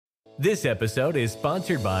This episode is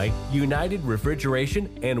sponsored by United Refrigeration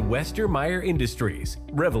and Westermeyer Industries,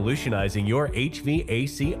 revolutionizing your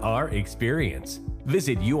HVACR experience.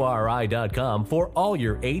 Visit URI.com for all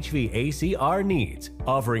your HVACR needs,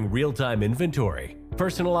 offering real-time inventory,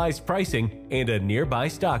 personalized pricing, and a nearby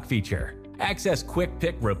stock feature. Access quick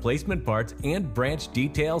pick replacement parts and branch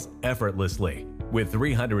details effortlessly. With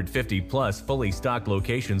 350 plus fully stocked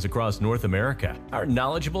locations across North America, our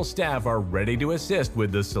knowledgeable staff are ready to assist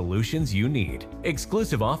with the solutions you need.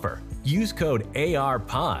 Exclusive offer. Use code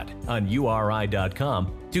ARPOD on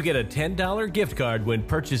URI.com to get a $10 gift card when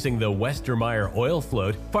purchasing the Westermeyer oil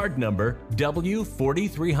float, part number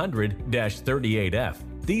W4300-38F.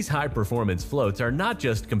 These high-performance floats are not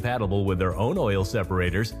just compatible with their own oil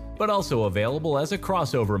separators, but also available as a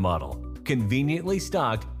crossover model. Conveniently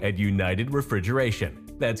stocked at United Refrigeration.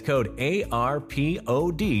 That's code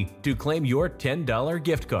ARPOD to claim your $10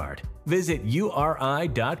 gift card. Visit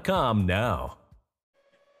URI.com now.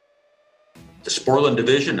 The Sporlan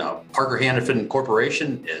division of Parker Hannifin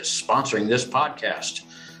Corporation is sponsoring this podcast.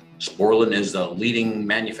 Sporlan is the leading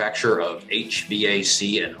manufacturer of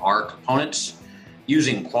HVAC and R components.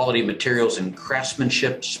 Using quality materials and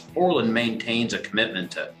craftsmanship, Sporlan maintains a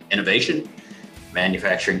commitment to innovation,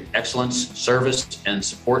 manufacturing excellence, service, and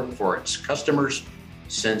support for its customers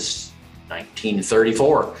since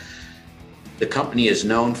 1934. The company is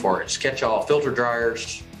known for its catch-all filter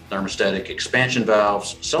dryers, thermostatic expansion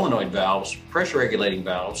valves, solenoid valves, pressure regulating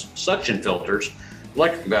valves, suction filters,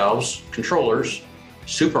 electric valves, controllers,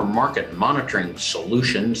 supermarket monitoring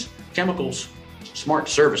solutions, chemicals, smart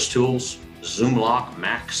service tools, Zoom Lock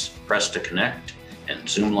Max, press to connect, and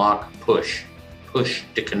Zoom Lock Push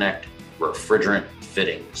to connect refrigerant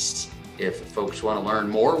fittings. If folks want to learn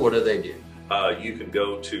more, what do? You can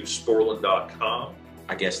go to sporlan.com.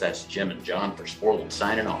 I guess that's Jim and John for Sporlan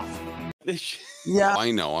signing off. Yeah,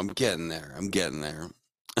 I know. I'm getting there.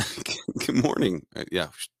 Good morning. Yeah,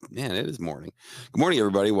 man, it is morning. Good morning,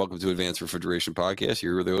 everybody. Welcome to Advanced Refrigeration Podcast.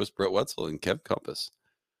 Here with the host, Brett Wetzel and Kev Compass.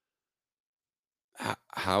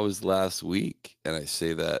 How was last week? And I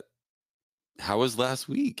say that, how was last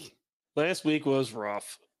week? Last week was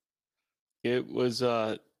rough. It was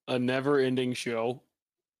a never-ending show,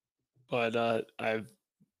 but I'm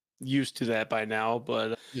used to that by now.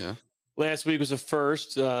 But yeah, last week was a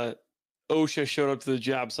first. OSHA showed up to the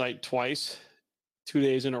job site twice, 2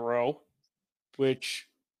 days in a row, which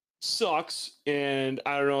sucks. And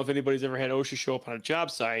I don't know if anybody's ever had OSHA show up on a job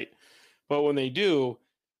site, but when they do,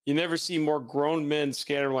 you never see more grown men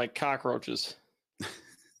scatter like cockroaches.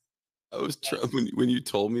 I was when you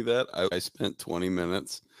told me that, I spent 20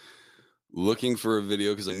 minutes looking for a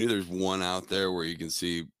video because I knew there's one out there where you can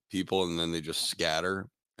see people and then they just scatter.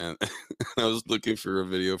 And I was looking for a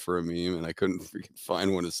video for a meme and I couldn't freaking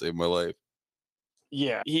find one to save my life.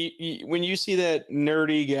 Yeah, he when you see that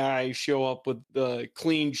nerdy guy show up with the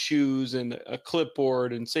clean shoes and a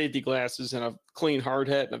clipboard and safety glasses and a clean hard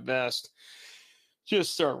hat and a vest,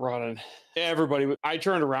 just start running. I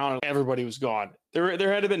turned around and everybody was gone. There had to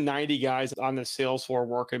have been 90 guys on the sales floor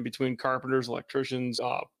working between carpenters, electricians,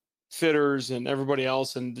 fitters, and everybody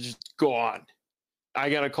else, and just gone. I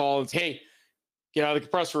got a call. It's, hey, get out of the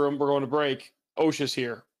compressor room. We're going to break. OSHA's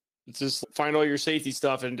here. It's just find all your safety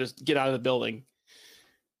stuff and just get out of the building.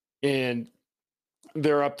 And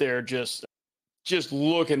they're up there just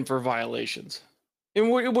looking for violations, and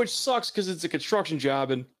which sucks because it's a construction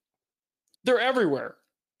job and they're everywhere.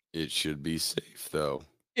 It should be safe, though.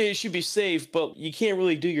 It should be safe, but you can't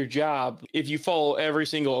really do your job if you follow every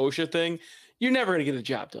single OSHA thing. You're never going to get the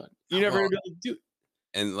job done. You're never going to be able to do it.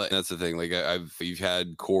 And that's the thing. Like you've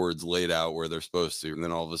had cords laid out where they're supposed to, and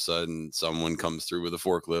then all of a sudden someone comes through with a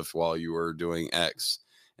forklift while you were doing X,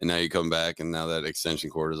 and now you come back, and now that extension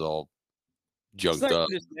cord is all junked up.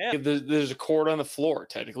 There's a cord on the floor.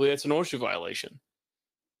 Technically, that's an OSHA violation.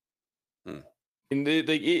 And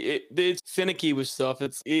it's finicky with stuff.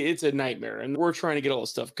 It's a nightmare, and we're trying to get all this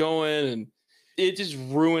stuff going, and it just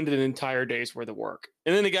ruined an entire day's worth of work.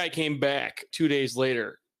 And then the guy came back 2 days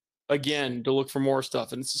later again to look for more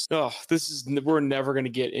stuff, and it's just, we're never going to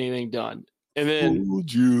get anything done. And then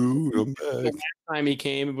the last time he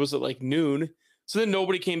came, it was at like noon, so then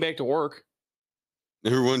nobody came back to work.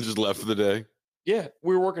 Everyone just left for the day. Yeah,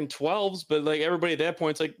 we were working 12s, but like everybody at that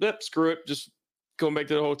point, it's like, yep, screw it, just going back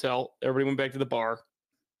to the hotel. Everybody went back to the bar.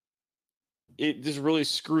 It just really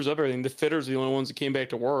screws up everything. The fitters are the only ones that came back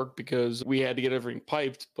to work because we had to get everything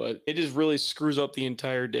piped, but it just really screws up the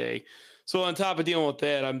entire day. So on top of dealing with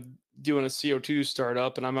that, I'm doing a CO2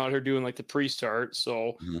 startup, and I'm out here doing like the pre-start.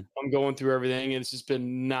 So I'm going through everything, and it's just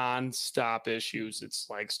been non-stop issues. It's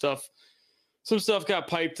like stuff some stuff got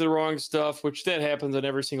piped to the wrong stuff, which that happens on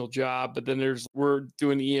every single job. But then we're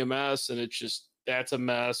doing EMS, and it's just that's a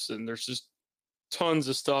mess. And there's just tons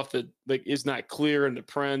of stuff that like is not clear in the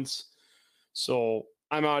prints. So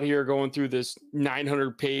I'm out here going through this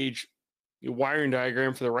 900-page wiring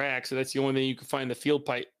diagram for the racks, and that's the only thing you can find the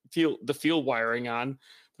field wiring on.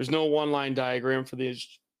 There's no one-line diagram for the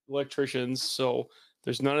electricians, so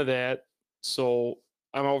there's none of that. So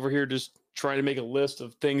I'm over here just trying to make a list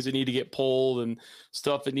of things that need to get pulled and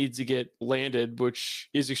stuff that needs to get landed, which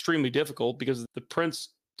is extremely difficult because the prints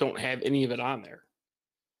don't have any of it on there.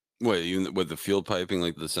 Wait, even with the field piping,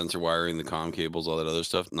 like the sensor wiring, the comm cables, all that other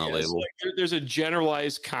stuff, not labeled? Like there's a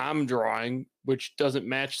generalized comm drawing, which doesn't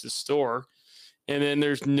match the store. And then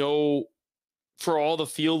there's no, for all the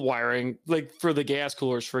field wiring, like for the gas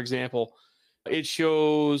coolers, for example, it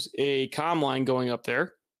shows a comm line going up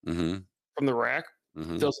there from the rack.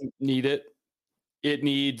 Doesn't need it. It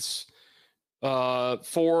needs 4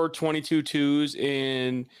 22 2s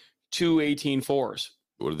and 2 18 4s.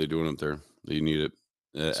 What are they doing up there? Do you need it?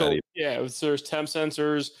 So there's temp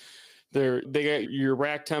sensors. They got your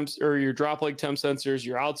rack temps or your drop leg temp sensors,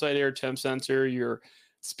 your outside air temp sensor, your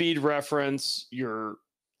speed reference, your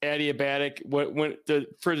adiabatic.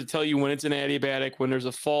 For to tell you when it's an adiabatic, when there's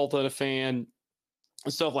a fault on a fan,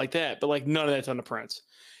 and stuff like that. But like none of that's on the prints.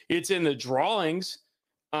 It's in the drawings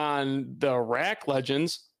on the rack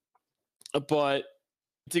legends, but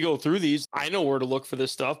to go through these, I know where to look for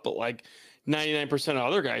this stuff, but like 99% of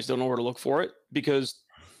other guys don't know where to look for it because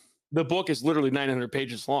the book is literally 900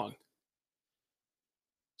 pages long.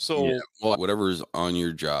 So well, whatever's on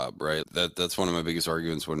your job, right? That's one of my biggest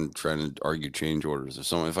arguments when trying to argue change orders.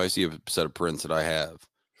 If I see a set of prints that I have,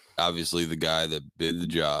 obviously the guy that bid the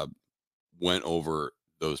job went over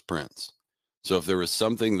those prints. So if there was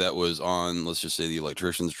something that was on, let's just say the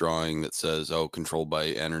electrician's drawing that says, oh, controlled by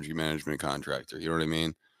energy management contractor, you know what I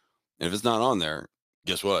mean? And if it's not on there,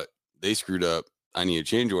 guess what? They screwed up. I need a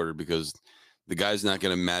change order because the guy's not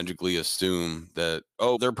going to magically assume that,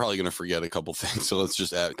 oh, they're probably going to forget a couple things. So let's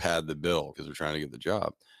just pad the bill because we're trying to get the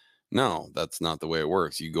job. No, that's not the way it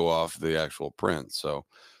works. You go off the actual print. So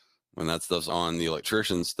when that stuff's on the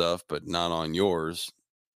electrician stuff, but not on yours,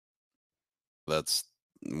 that's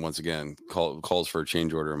once again calls for a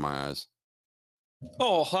change order in my eyes.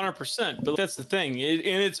 Oh, 100%. But that's the thing. And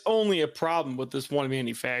it's only a problem with this one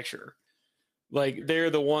manufacturer. Like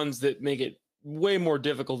they're the ones that make it way more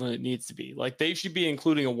difficult than it needs to be. Like they should be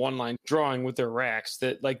including a one-line drawing with their racks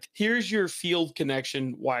that like, here's your field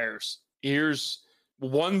connection wires. Here's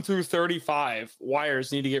 1 through 35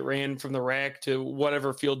 wires need to get ran from the rack to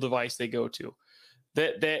whatever field device they go to.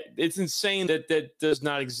 That it's insane that does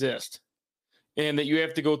not exist. And that you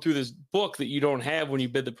have to go through this book that you don't have when you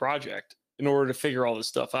bid the project in order to figure all this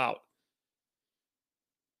stuff out.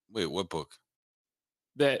 Wait, what book?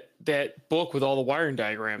 That book with all the wiring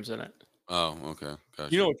diagrams in it. Oh, okay.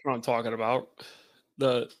 Gotcha. You know what I'm talking about.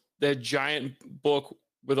 That giant book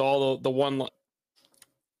with all the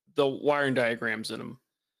wiring diagrams in them.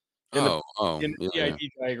 And PID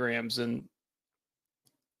diagrams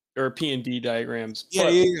or P&D diagrams. Yeah.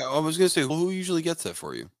 I was gonna say, well, who usually gets that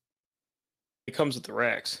for you? It comes with the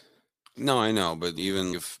racks. No, I know, but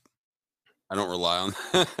even if I don't rely on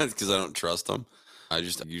that because I don't trust them, I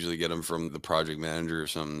just usually get them from the project manager or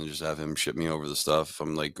something and just have him ship me over the stuff if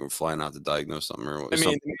I'm like flying out to diagnose something. I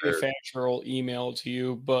mean, the manufacturer will email it to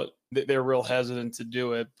you, but they're real hesitant to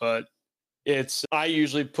do it. But I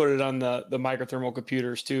usually put it on the microthermal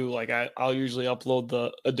computers too. Like I'll usually upload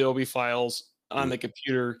the Adobe files on the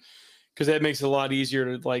computer because that makes it a lot easier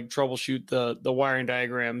to like troubleshoot the wiring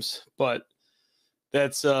diagrams. But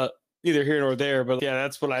that's neither here nor there. But yeah,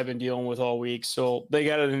 that's what I've been dealing with all week. So they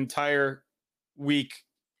got an entire week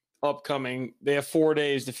upcoming. They have 4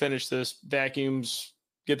 days to finish this, vacuums,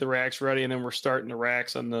 get the racks ready, and then we're starting the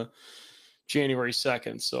racks on the January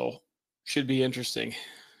 2nd. So should be interesting.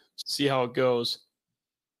 See how it goes.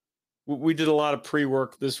 We did a lot of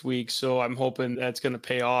pre-work this week, so I'm hoping that's going to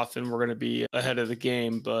pay off and we're going to be ahead of the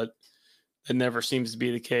game, but it never seems to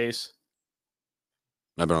be the case.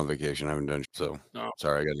 I've been on vacation. I haven't done so. No.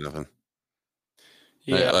 Sorry, I got nothing.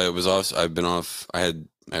 Yeah, I was off. I've been off. I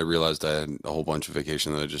realized I had a whole bunch of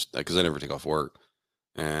vacation that because I never take off work,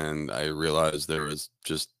 and I realized there was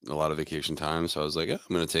just a lot of vacation time. So I was like, yeah,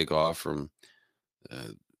 I'm going to take off from.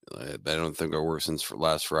 I don't think I worked since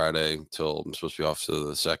last Friday till I'm supposed to be off to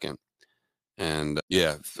the 2nd, and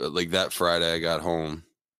like that Friday I got home,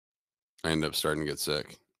 I ended up starting to get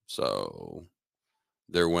sick. So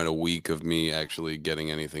there went a week of me actually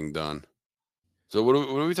getting anything done. So what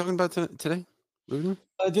are we talking about today?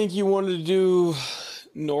 I think you wanted to do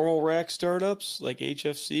normal rack startups, like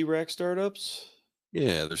HFC rack startups?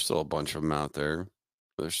 Yeah, there's still a bunch of them out there.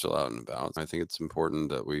 They're still out and about. I think it's important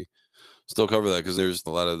that we still cover that because there's a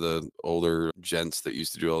lot of the older gents that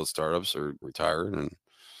used to do all the startups are retired, and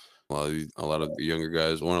a lot of the younger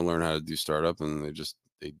guys want to learn how to do startup, and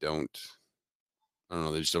they don't. I don't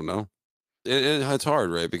know. They just don't know. It's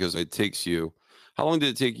hard, right? Because it takes you. How long did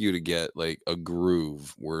it take you to get like a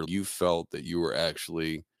groove where you felt that you were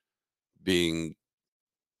actually being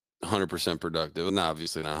 100% productive? And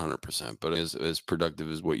obviously not 100%, but as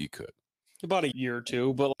productive as what you could. About a year or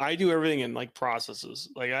two, but I do everything in like processes.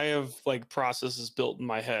 Like I have like processes built in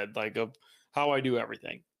my head, like of how I do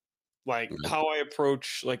everything, like Right. how I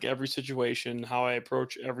approach like every situation, how I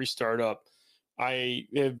approach every startup. I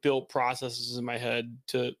have built processes in my head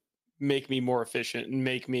to make me more efficient and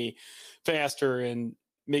make me faster and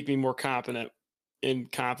make me more competent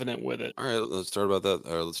and confident with it. All right, let's start about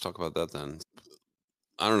that. Or let's talk about that then.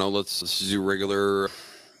 I don't know. Let's do regular.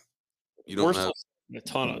 You We're don't have. still selling a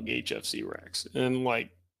ton of HFC racks and like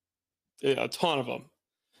a ton of them.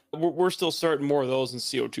 We're still starting more of those in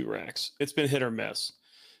CO2 racks. It's been hit or miss.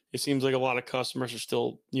 It seems like a lot of customers are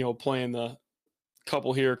still, playing the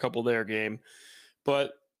couple here, couple there game,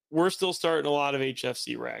 but we're still starting a lot of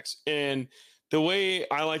HFC racks. And the way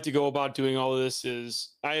I like to go about doing all of this is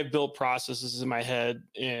I have built processes in my head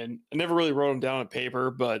and I never really wrote them down on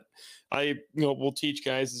paper, but I, will teach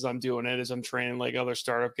guys as I'm doing it, as I'm training like other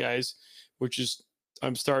startup guys, which is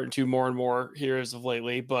I'm starting to more and more here as of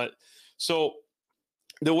lately. But so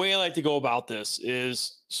the way I like to go about this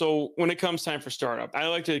is so when it comes time for startup, I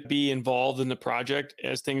like to be involved in the project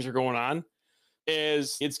as things are going on.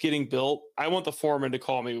 As it's getting built, I want the foreman to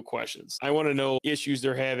call me with questions. I want to know issues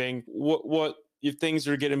they're having, what if things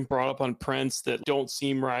are getting brought up on prints that don't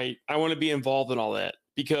seem right. I want to be involved in all that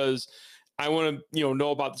because I want to, know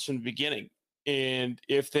about this from the beginning. And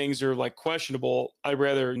if things are like questionable, I'd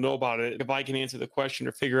rather know about it. If I can answer the question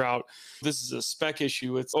or figure out this is a spec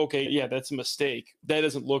issue, it's okay. Yeah, that's a mistake. That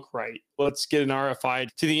doesn't look right. Let's get an RFI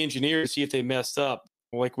to the engineer to see if they messed up.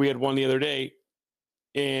 Like we had one the other day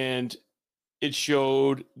and it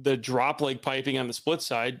showed the drop leg piping on the split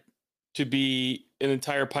side to be an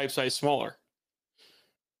entire pipe size smaller.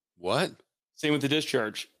 What? Same with the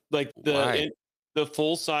discharge. Like Why? the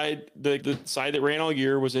full side, the side that ran all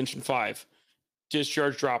year was 1.5"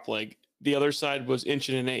 discharge drop leg. The other side was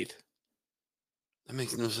 1.125". That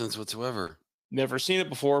makes no sense whatsoever. Never seen it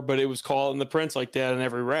before, but it was called in the prints like that in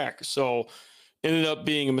every rack. So ended up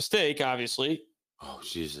being a mistake, obviously. Oh,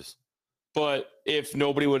 Jesus. But if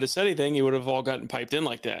nobody would have said anything, it would have all gotten piped in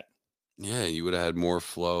like that. Yeah, you would have had more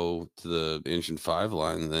flow to the 1.5"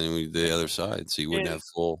 line than the other side, so you wouldn't have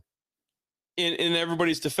full. In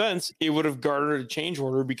everybody's defense, it would have garnered a change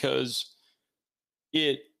order because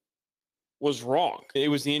it was wrong. It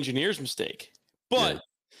was the engineer's mistake. But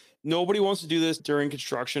nobody wants to do this during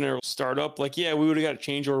construction or startup. Like, yeah, we would have got a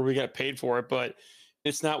change order, we got paid for it, but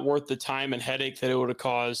it's not worth the time and headache that it would have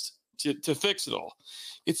caused to fix it all.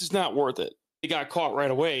 It's just not worth it. It got caught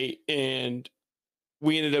right away, and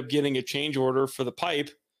we ended up getting a change order for the pipe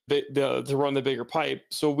to run the bigger pipe.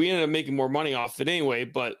 So we ended up making more money off it anyway,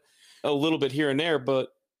 but a little bit here and there. But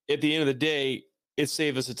at the end of the day, it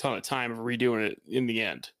saved us a ton of time of redoing it in the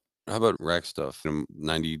end. How about rack stuff?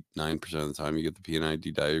 99% of the time you get the P&ID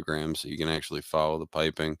diagram so you can actually follow the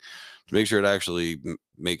piping to make sure it actually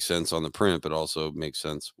makes sense on the print, but also makes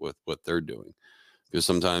sense with what they're doing. Because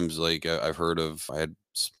sometimes, like I've heard of,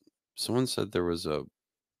 someone said there was a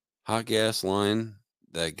hot gas line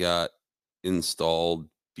that got installed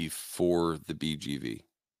before the BGV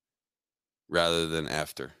rather than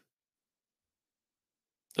after.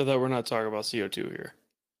 I thought we're not talking about CO2 here.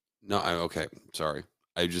 No, okay. Sorry.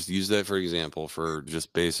 I just used that for example for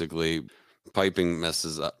just basically piping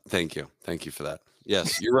messes up. Thank you. Thank you for that.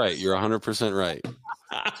 Yes, you're right. You're 100% right.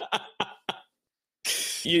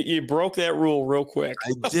 You broke that rule real quick.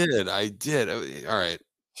 I did. All right.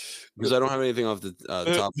 Because I don't have anything off the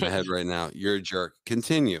top of my head right now. You're a jerk.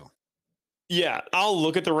 Continue. Yeah, I'll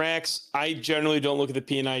look at the racks. I generally don't look at the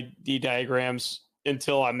P&ID diagrams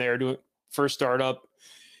until I'm there doing first startup.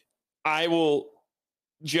 I will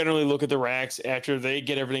generally look at the racks after they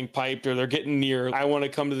get everything piped or they're getting near. I want to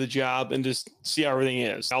come to the job and just see how everything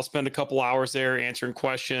is. I'll spend a couple hours there answering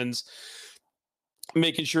questions,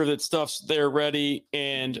 making sure that stuff's there ready,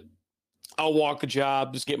 and I'll walk the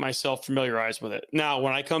job, just get myself familiarized with it. Now,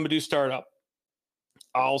 when I come to do startup,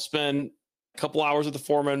 I'll spend a couple hours with the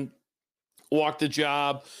foreman, walk the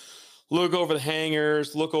job, look over the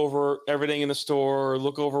hangers, look over everything in the store,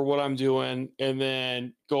 look over what I'm doing, and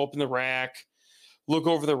then go up in the rack, look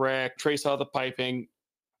over the rack, trace out the piping.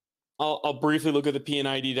 I'll briefly look at the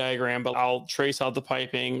P&ID diagram, but I'll trace out the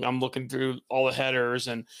piping. I'm looking through all the headers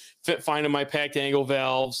and finding my packed angle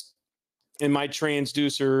valves and my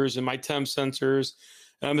transducers and my temp sensors.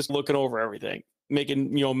 And I'm just looking over everything,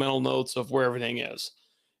 making, mental notes of where everything is.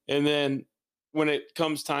 And then when it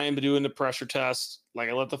comes time to doing the pressure test, like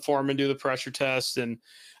I let the foreman do the pressure test, and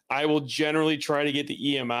I will generally try to get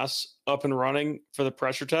the EMS up and running for the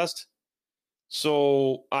pressure test,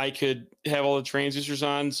 so I could have all the transducers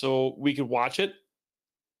on so we could watch it.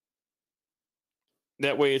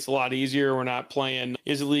 That way it's a lot easier. We're not playing,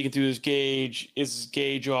 is it leaking through this gauge? Is this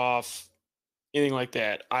gauge off? Anything like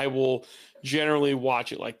that. I will generally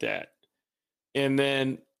watch it like that. And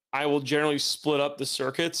then I will generally split up the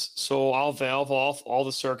circuits. So I'll valve off all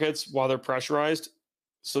the circuits while they're pressurized.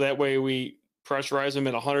 So that way we pressurize them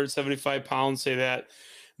at 175 pounds, say that.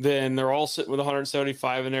 Then they're all sitting with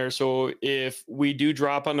 175 in there. So if we do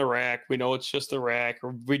drop on the rack, we know it's just the rack.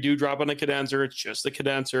 Or if we do drop on the condenser, it's just the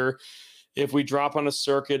condenser. If we drop on a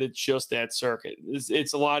circuit, it's just that circuit.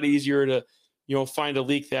 It's a lot easier to, find a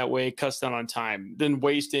leak that way, cuts down on time than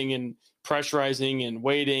wasting and pressurizing and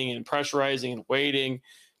waiting and pressurizing and waiting.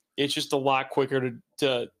 It's just a lot quicker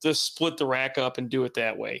to split the rack up and do it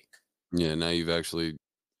that way. Yeah, now you've actually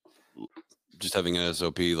just having an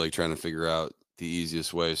SOP, like trying to figure out the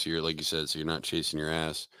easiest way. So you're, like you said, so you're not chasing your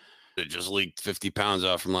ass. It just leaked 50 pounds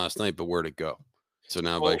out from last night, but where'd it go? So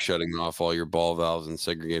now by shutting off all your ball valves and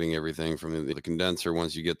segregating everything from the condenser,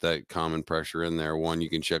 once you get that common pressure in there, one, you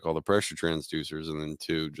can check all the pressure transducers, and then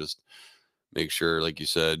two, just make sure, like you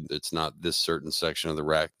said, it's not this certain section of the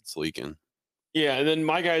rack that's leaking. Yeah, and then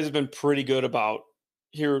my guys have been pretty good about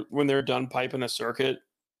here when they're done piping a circuit,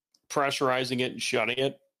 pressurizing it and shutting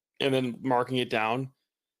it, and then marking it down.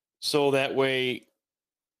 So that way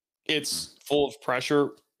it's full of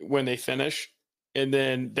pressure when they finish. And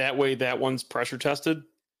then that way that one's pressure tested.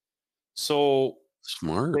 So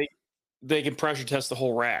smart. They can pressure test the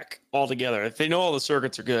whole rack altogether. If they know all the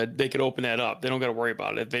circuits are good, they could open that up. They don't got to worry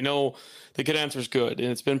about it. If they know the condenser's good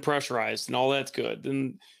and it's been pressurized and all that's good,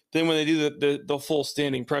 then when they do the full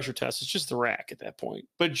standing pressure test, it's just the rack at that point.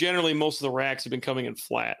 But generally, most of the racks have been coming in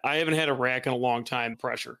flat. I haven't had a rack in a long time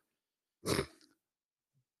pressure.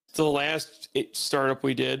 The last startup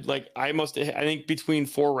we did, I think between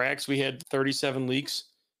 4 racks, we had 37 leaks.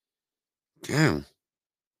 Damn.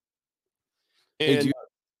 And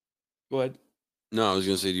go ahead. No, I was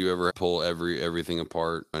going to say, do you ever pull everything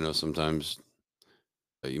apart? I know sometimes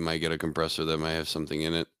you might get a compressor that might have something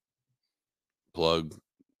in it, plug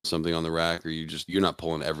something on the rack, or you're not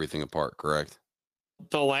pulling everything apart, correct?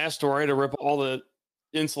 The last store, I had to rip all the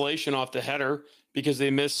insulation off the header because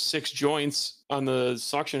they missed 6 joints on the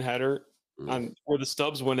suction header on where the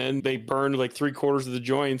stubs went in. They burned like 3/4 of the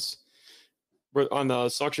joints on the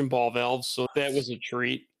suction ball valves. So that was a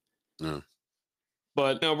treat. Yeah.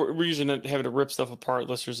 But no, we're usually not having to rip stuff apart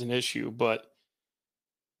unless there's an issue. But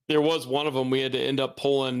there was one of them we had to end up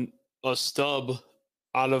pulling a stub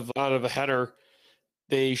out of a header.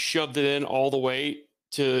 They shoved it in all the way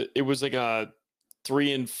to, it was like a 3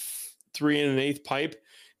 1/8 pipe.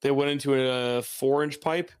 They went into a 4-inch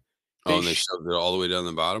pipe. And they shoved it all the way down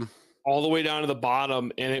the bottom? All the way down to the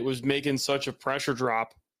bottom, and it was making such a pressure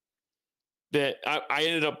drop that I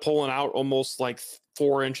ended up pulling out almost like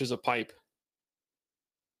 4 inches of pipe.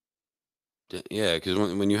 Yeah, because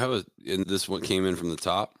when you have and this one came in from the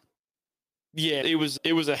top? Yeah, it was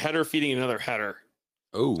a header feeding another header.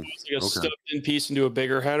 Oh, it was like a stuffed-in piece into a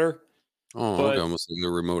bigger header. Oh, okay, almost like a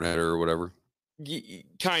remote header or whatever.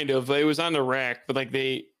 Kind of. It was on the rack, but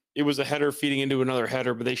it was a header feeding into another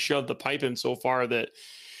header, but they shoved the pipe in so far that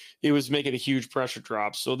it was making a huge pressure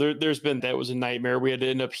drop. So that was a nightmare. We had to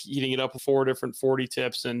end up heating it up with 4 different 40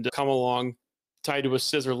 tips and come along tied to a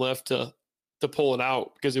scissor lift to pull it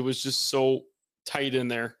out because it was just so tight in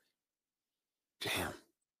there. Damn.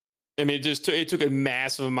 I mean, it took a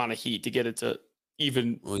massive amount of heat to get it to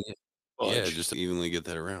even. Well, yeah, just to evenly get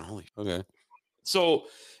that around. Holy, okay. So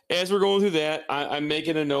as we're going through that, I'm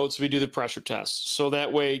making a note so we do the pressure test. So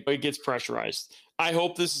that way it gets pressurized. I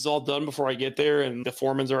hope this is all done before I get there and the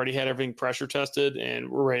foreman's already had everything pressure tested and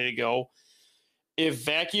we're ready to go. If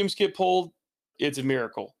vacuums get pulled, it's a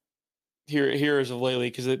miracle. Here as of lately,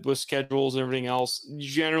 because it was schedules and everything else.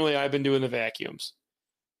 Generally, I've been doing the vacuums.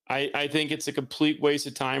 I think it's a complete waste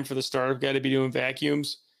of time for the startup guy to be doing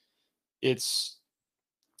vacuums.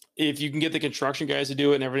 If you can get the construction guys to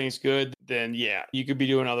do it and everything's good, then yeah, you could be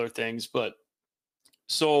doing other things. But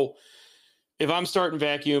so if I'm starting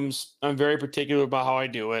vacuums, I'm very particular about how I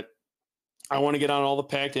do it. I want to get on all the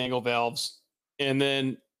packed angle valves. And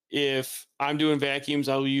then if I'm doing vacuums,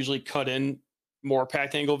 I'll usually cut in more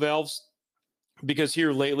packed angle valves because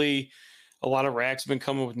here lately, a lot of racks have been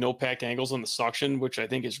coming with no packed angles on the suction, which I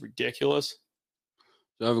think is ridiculous.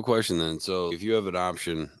 So I have a question then. So if you have an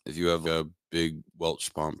option, if you have a big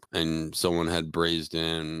Welch pump and someone had brazed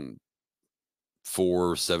in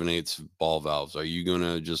 4 7/8 ball valves, are you going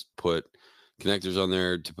to just put connectors on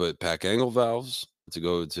there to put pack angle valves to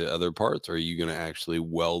go to other parts? Or are you going to actually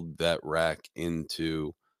weld that rack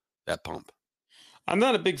into that pump? I'm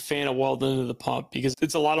not a big fan of welding into the pump because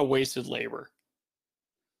it's a lot of wasted labor.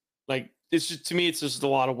 Like it's just, to me, it's just a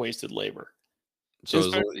lot of wasted labor. So,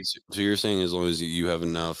 Especially, so you're saying as long as you have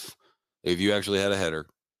enough, if you actually had a header,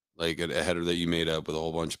 like a header that you made up with a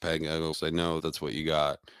whole bunch of pack angles, I know that's what you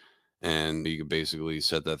got. And you could basically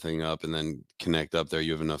set that thing up and then connect up there.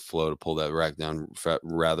 You have enough flow to pull that rack down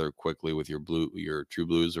rather quickly with your True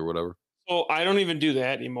Blues or whatever. so I don't even do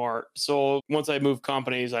that anymore. So once I moved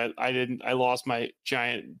companies, I lost my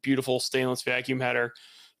giant, beautiful stainless vacuum header.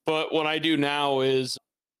 But what I do now is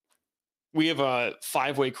we have a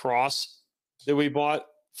 5-way cross that we bought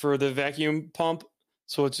for the vacuum pump.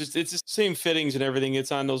 So it's the same fittings and everything.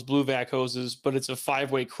 It's on those blue vac hoses, but it's a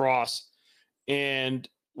 5-way cross. And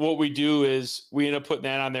what we do is we end up putting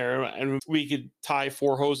that on there, and we could tie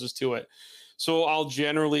 4 hoses to it. So I'll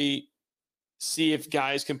generally see if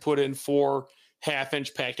guys can put in 4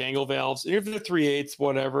 half-inch packed angle valves. And if they're 3/8,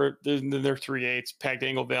 whatever, then they're 3/8 packed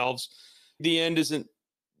angle valves. The end isn't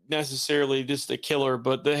necessarily just a killer,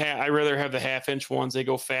 but I rather have the half-inch ones. They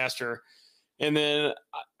go faster, and then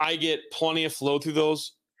I get plenty of flow through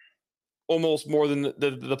those, almost more than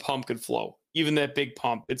the pump could flow. Even that big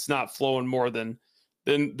pump, it's not flowing more than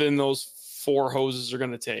those 4 hoses are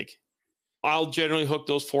going to take. I'll generally hook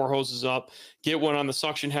those 4 hoses up, get one on the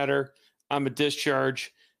suction header, on the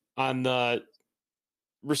discharge, on the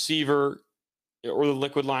receiver or the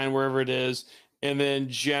liquid line, wherever it is, and then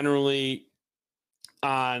generally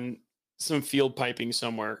on some field piping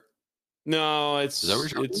somewhere. No, Is that what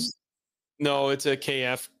you're it's a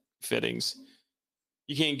KF fittings.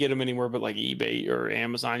 You can't get them anywhere but like eBay or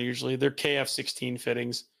Amazon. Usually they're KF16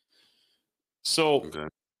 fittings. So okay?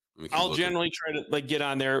 I'll generally try to like get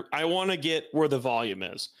on there. I want to get where the volume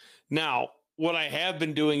is. Now, what I have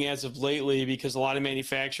been doing as of lately, because a lot of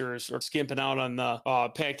manufacturers are skimping out on the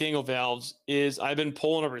packed angle valves, is I've been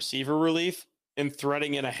pulling a receiver relief and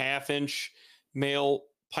threading in a 1/2-inch male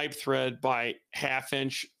pipe thread by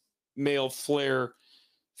 1/2-inch male flare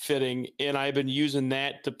fitting. And I've been using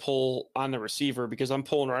that to pull on the receiver because I'm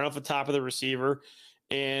pulling right off the top of the receiver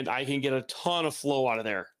and I can get a ton of flow out of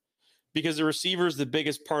there because the receiver is the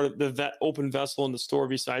biggest part of the open vessel in the store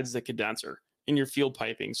besides the condenser in your field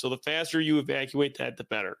piping. So the faster you evacuate that, the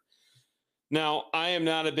better. Now, I am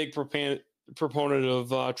not a big proponent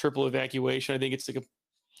of triple evacuation. I think it's like a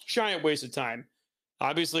giant waste of time.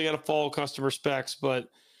 Obviously, got to follow customer specs, but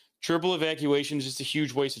triple evacuation is just a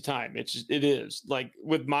huge waste of time. It is like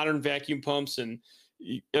with modern vacuum pumps and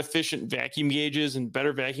efficient vacuum gauges and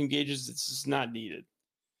better vacuum gauges, it's just not needed.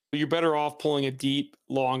 You're better off pulling a deep,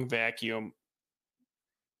 long vacuum.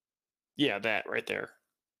 Yeah, that right there.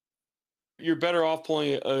 You're better off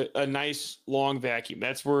pulling a nice long vacuum.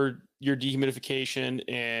 That's where your dehumidification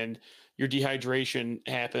and your dehydration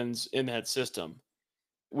happens in that system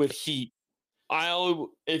with heat.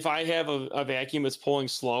 If I have a vacuum that's pulling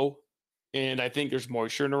slow and I think there's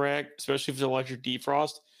moisture in the rack, especially if it's electric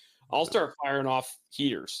defrost, I'll start firing off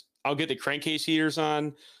heaters. I'll get the crankcase heaters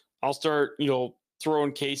on. I'll start,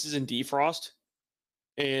 throwing cases in defrost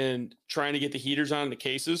and trying to get the heaters on the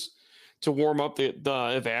cases to warm up the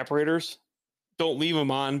evaporators. Don't leave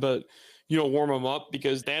them on, but warm them up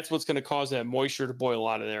because that's what's going to cause that moisture to boil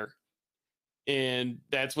out of there. And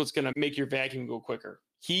that's what's going to make your vacuum go quicker.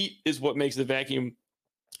 Heat is what makes the vacuum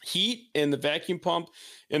heat, and the vacuum pump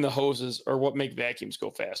and the hoses are what make vacuums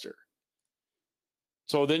go faster.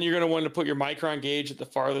 So then you're going to want to put your micron gauge at the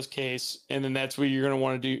farthest case, and then that's where you're going to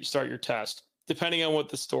want to start your test, depending on what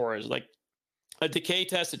the store is. Like a decay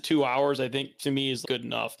test at 2 hours, I think to me is good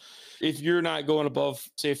enough. If you're not going above,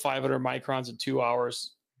 say, 500 microns in 2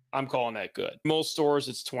 hours, I'm calling that good. Most stores,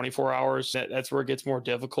 it's 24 hours. That's where it gets more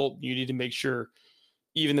difficult. You need to make sure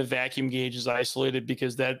even the vacuum gauge is isolated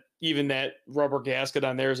because that rubber gasket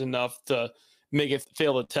on there is enough to make it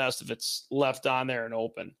fail the test if it's left on there and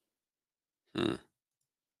open.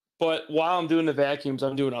 But while I'm doing the vacuums,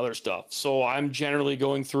 I'm doing other stuff. So I'm generally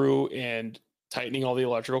going through and tightening all the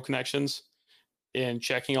electrical connections and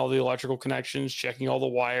checking all the electrical connections, checking all the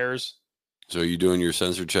wires. So are you doing your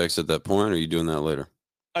sensor checks at that point, or are you doing that later?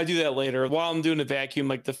 I do that later. While I'm doing the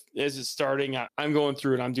vacuum, as it's starting, I'm going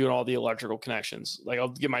through and I'm doing all the electrical connections. Like I'll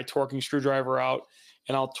get my torquing screwdriver out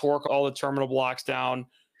and I'll torque all the terminal blocks down.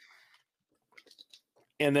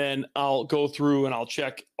 And then I'll go through and I'll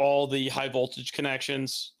check all the high voltage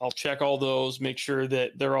connections. I'll check all those, make sure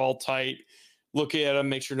that they're all tight, look at them,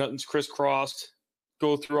 make sure nothing's crisscrossed,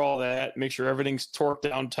 go through all that, make sure everything's torqued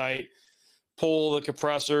down tight, pull the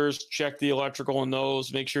compressors, check the electrical in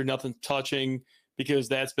those, make sure nothing's touching, because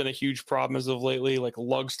that's been a huge problem as of lately, like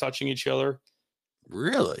lugs touching each other.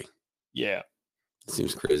 Really? Yeah.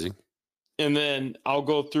 Seems crazy. And then I'll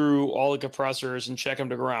go through all the compressors and check them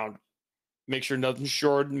to ground. Make sure nothing's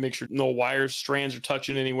shorted, make sure no wires, strands are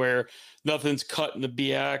touching anywhere, nothing's cut in the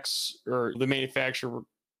BX or the manufacturer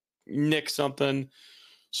nick something.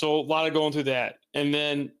 So a lot of going through that. And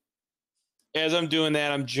then as I'm doing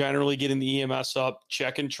that, I'm generally getting the EMS up,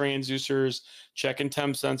 checking transducers, checking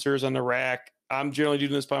temp sensors on the rack. I'm generally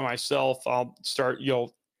doing this by myself. I'll start,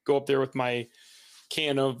 go up there with my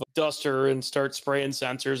can of duster and start spraying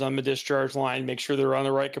sensors on the discharge line, make sure they're on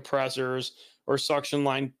the right compressors, or suction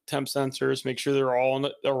line temp sensors, make sure they're all on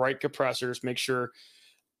the right compressors, make sure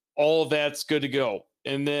all of that's good to go.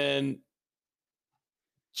 And then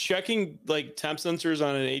checking like temp sensors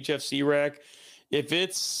on an HFC rack. If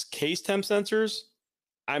it's case temp sensors,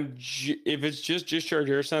 if it's just discharge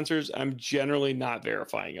air sensors, I'm generally not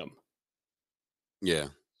verifying them. Yeah.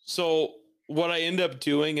 So what I end up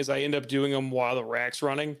doing is I end up doing them while the rack's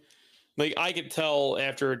running. Like I could tell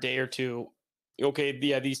after a day or two, okay,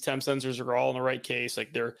 yeah, these temp sensors are all in the right case.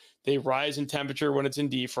 Like they rise in temperature when it's in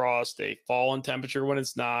defrost, they fall in temperature when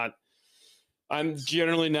it's not. I'm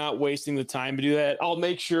generally not wasting the time to do that. I'll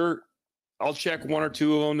check one or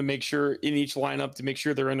two of them to make sure in each lineup to make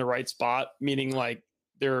sure they're in the right spot, meaning like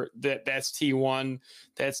that's T1,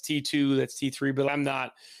 that's T2, that's T3, but I'm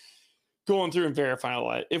not going through and verifying a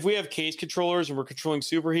lot. If we have case controllers and we're controlling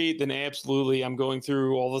superheat, then absolutely I'm going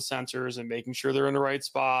through all the sensors and making sure they're in the right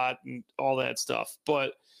spot and all that stuff.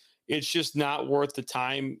 But it's just not worth the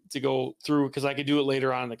time to go through because I could do it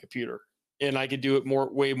later on in the computer and I could do it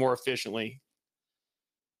way more efficiently.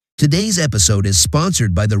 Today's episode is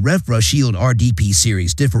sponsored by the RefRush-Shield RDP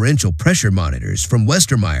Series differential pressure monitors from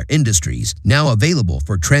Westermeyer Industries, now available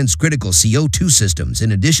for transcritical CO2 systems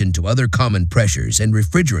in addition to other common pressures and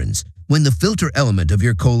refrigerants. When the filter element of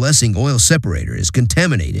your coalescing oil separator is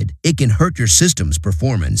contaminated, it can hurt your system's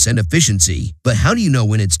performance and efficiency. But how do you know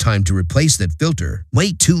when it's time to replace that filter?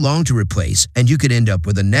 Wait too long to replace, and you could end up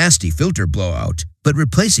with a nasty filter blowout. But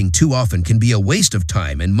replacing too often can be a waste of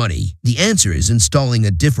time and money. The answer is installing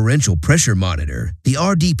a differential pressure monitor. The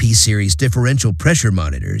RDP series differential pressure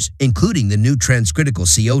monitors, including the new transcritical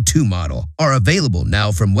CO2 model, are available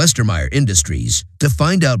now from Westermeyer Industries. To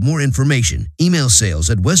find out more information, email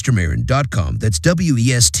sales@westermeyerin.com. That's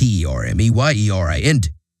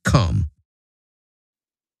WESTERMEYERIN.com.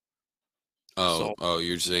 Oh,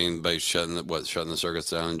 you're saying by shutting the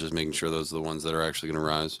circuits down and just making sure those are the ones that are actually going to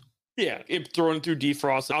rise? Yeah, throwing it through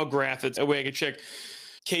defrost. I'll graph it. That way I can check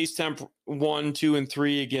case temp 1, 2, and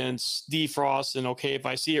 3 against defrost. And okay, if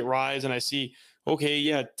I see it rise and I see, okay,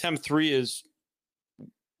 yeah, temp 3 is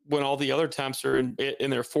when all the other temps are in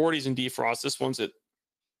their 40s in defrost. This one's at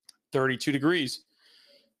 32 degrees.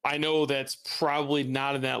 I know that's probably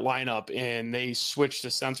not in that lineup and they switched the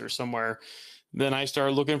sensor somewhere. Then I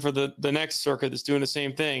start looking for the next circuit that's doing the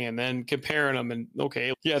same thing and then comparing them and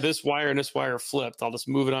okay, yeah, this wire and this wire flipped. I'll just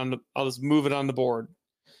move it on the board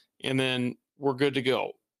and then we're good to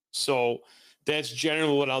go. So that's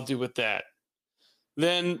generally what I'll do with that.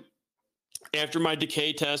 Then after my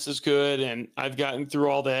decay test is good and I've gotten through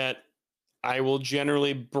all that, I will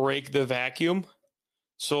generally break the vacuum.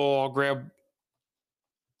 So I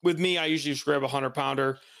usually just grab a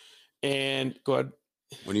 100-pounder and go ahead.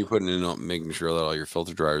 When are you putting in, making sure that all your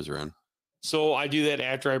filter dryers are in? So I do that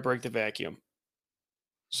after I break the vacuum.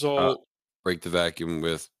 So break the vacuum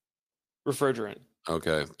with refrigerant.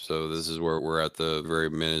 Okay, so this is where we're at the very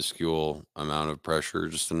minuscule amount of pressure,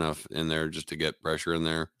 just enough in there just to get pressure in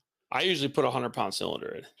there. I usually put a 100-pound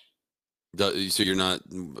cylinder in. So you're not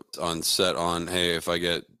on set on, hey, if I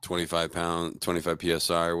get 25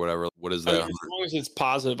 PSI or whatever, what is that? As long as it's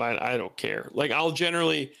positive, I don't care. Like I will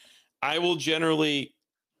generally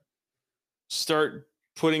start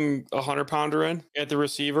putting a 100-pounder in at the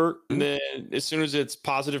receiver. And then as soon as it's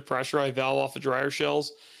positive pressure, I valve off the dryer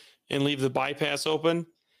shells and leave the bypass open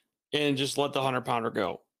and just let the 100-pounder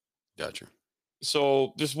go. Gotcha.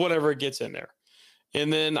 So just whatever it gets in there.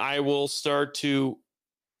 And then I will start to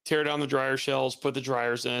tear down the dryer shells, put the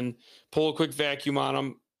dryers in, pull a quick vacuum on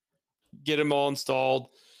them, get them all installed,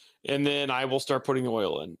 and then I will start putting the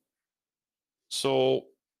oil in. So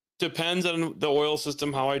depends on the oil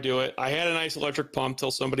system, how I do it. I had a nice electric pump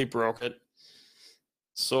till somebody broke it.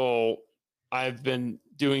 So I've been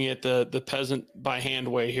doing it the peasant by hand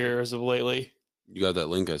way here as of lately. You got that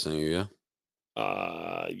link I sent you, yeah?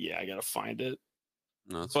 Yeah, I gotta find it.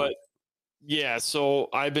 No, that's But fine. yeah, so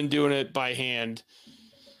I've been doing it by hand.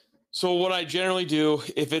 So what I generally do,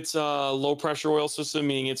 if it's a low pressure oil system,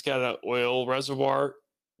 meaning it's got an oil reservoir,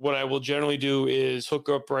 what I will generally do is hook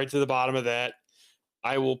up right to the bottom of that.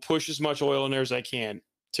 I will push as much oil in there as I can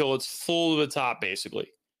till it's full to the top,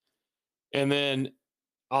 basically. And then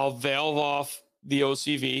I'll valve off the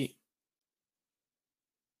OCV.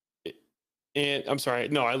 And I'm sorry,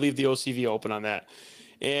 no, I leave the OCV open on that.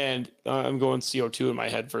 And I'm going CO2 in my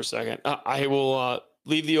head for a second. I will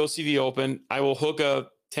leave the OCV open. I will hook a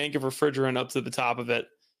tank of refrigerant up to the top of it,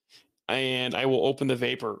 and I will open the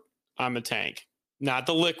vapor on the tank, not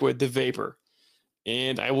the liquid, the vapor.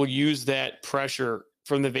 And I will use that pressure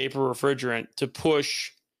from the vapor refrigerant to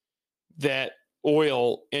push that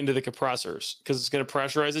oil into the compressors because it's going to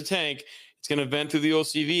pressurize the tank. It's going to vent through the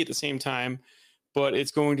OCV at the same time, but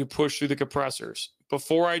it's going to push through the compressors.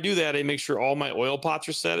 Before I do that, I make sure all my oil pots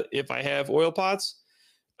are set. If I have oil pots,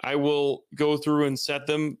 I will go through and set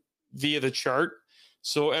them via the chart.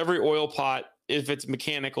 So every oil pot, if it's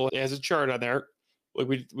mechanical, it has a chart on there. Like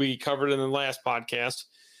we covered in the last podcast.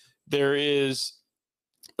 There is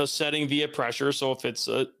a setting via pressure. So if it's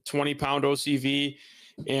a 20-pound OCV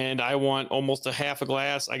and I want almost a half a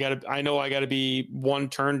glass, I know I gotta be one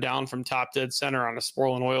turn down from top dead center on a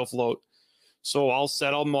Sporlan oil float. So I'll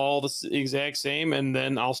set them all the exact same, and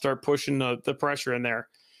then I'll start pushing the pressure in there.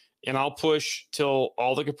 And I'll push till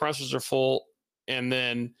all the compressors are full, and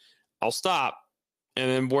then I'll stop. And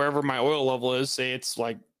then wherever my oil level is, say it's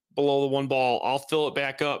like below the 1 ball, I'll fill it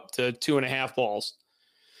back up to 2.5 balls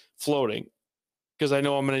floating because I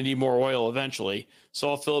know I'm going to need more oil eventually. So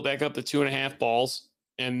I'll fill it back up to 2.5 balls,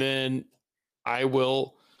 and then I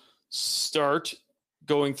will start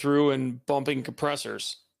going through and bumping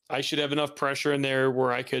compressors. I should have enough pressure in there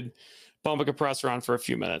where I could bump a compressor on for a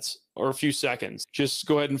few minutes or a few seconds. Just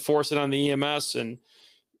go ahead and force it on the EMS and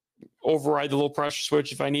override the low pressure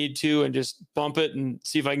switch if I need to, and just bump it and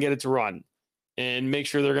see if I can get it to run and make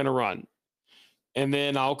sure they're going to run. And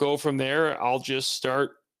then I'll go from there. I'll just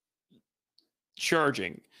start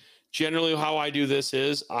charging. Generally, how I do this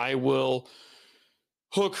is I will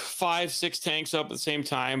hook 5-6 tanks up at the same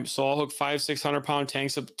time. So I'll hook 500-600-pound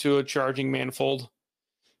tanks up to a charging manifold.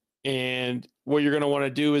 And what you're going to want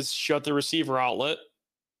to do is shut the receiver outlet,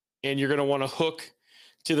 and you're going to want to hook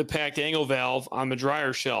to the packed angle valve on the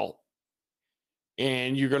dryer shell.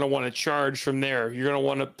 And you're going to want to charge from there. You're going to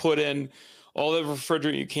want to put in all the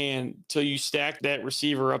refrigerant you can till you stack that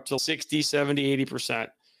receiver up to 60, 70, 80%.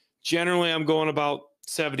 Generally, I'm going about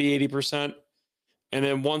 70, 80%. And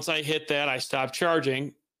then once I hit that, I stop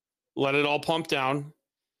charging, let it all pump down,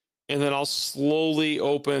 and then I'll slowly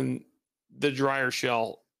open the dryer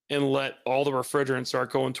shell and let all the refrigerant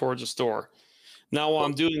start going towards the store. Now, while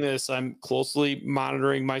I'm doing this, I'm closely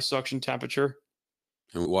monitoring my suction temperature.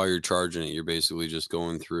 And while you're charging it, you're basically just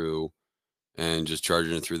going through and just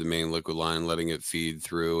charging it through the main liquid line, letting it feed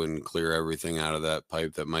through and clear everything out of that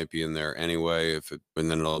pipe that might be in there anyway.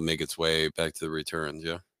 And then it'll make its way back to the returns.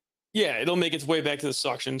 Yeah. Yeah, it'll make its way back to the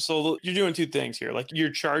suction. So you're doing two things here. Like,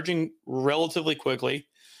 you're charging relatively quickly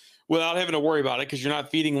without having to worry about it because you're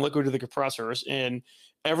not feeding liquid to the compressors, and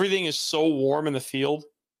everything is so warm in the field.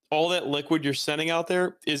 All that liquid you're sending out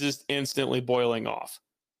there is just instantly boiling off.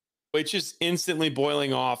 It's just instantly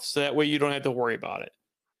boiling off, so that way you don't have to worry about it.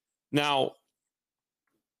 Now,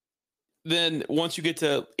 then once you get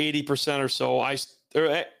to 80% or so, or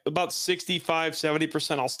at about 65,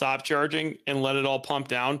 70%, I'll stop charging and let it all pump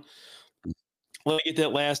down. Let me get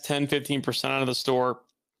that last 10, 15% out of the store,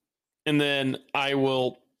 and then I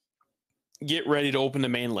will get ready to open the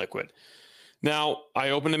main liquid. Now,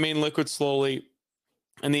 I open the main liquid slowly,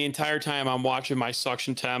 and the entire time I'm watching my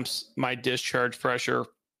suction temps, my discharge pressure,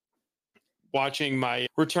 watching my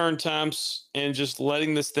return temps, and just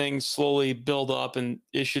letting this thing slowly build up, and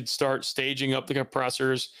it should start staging up the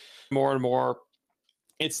compressors more and more.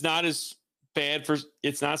 It's not as bad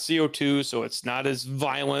it's not CO2, so it's not as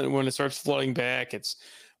violent when it starts flooding back. It's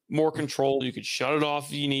more controlled. You could shut it off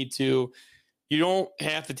if you need to. You don't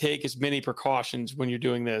have to take as many precautions when you're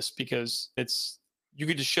doing this because you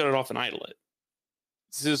could just shut it off and idle it.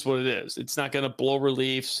 This is what it is. It's not going to blow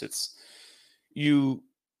reliefs. You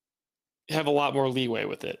have a lot more leeway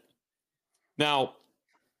with it. Now,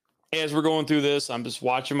 as we're going through this, I'm just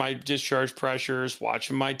watching my discharge pressures,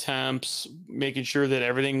 watching my temps, making sure that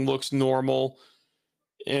everything looks normal.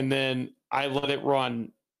 And then I let it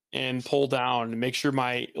run and pull down and make sure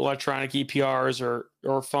my electronic EPRs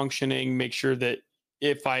are functioning. Make sure that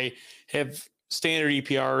if I have standard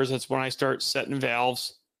EPRs, that's when I start setting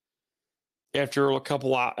valves. After a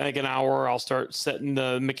couple of, like an hour, I'll start setting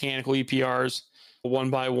the mechanical EPRs one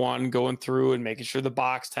by one, going through and making sure the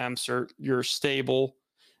box temps you're stable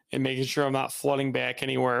and making sure I'm not flooding back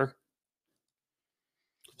anywhere.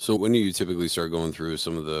 So when do you typically start going through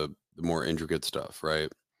some of the more intricate stuff,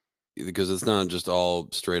 right? Because it's not just all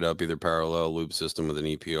straight up either parallel loop system with an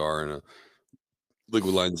EPR and a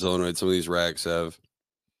liquid line solenoid. Some of these racks have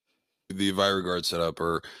the EnviroGuard setup,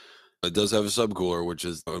 or it does have a subcooler, which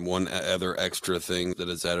is one other extra thing that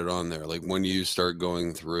is added on there. Like when you start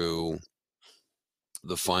going through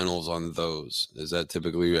the finals on those, is that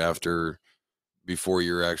typically before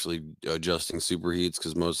you're actually adjusting superheats?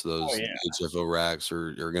 Because most of those HFO racks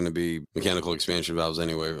are going to be mechanical expansion valves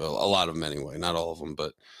anyway. A lot of them anyway, not all of them,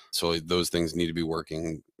 but so those things need to be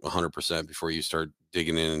working 100% before you start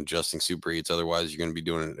digging in and adjusting superheats. Otherwise, you're going to be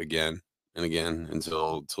doing it again and again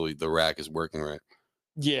until the rack is working right.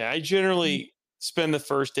 Yeah, I generally spend the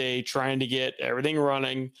first day trying to get everything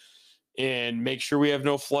running and make sure we have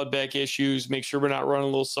no flood back issues, make sure we're not running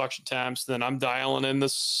little suction temps. Then I'm dialing in the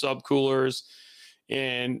subcoolers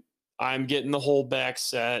and I'm getting the whole back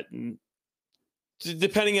set, and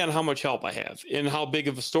depending on how much help I have and how big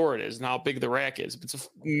of a store it is and how big the rack is. If it's a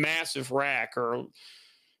massive rack, or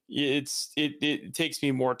it takes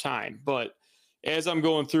me more time. But as I'm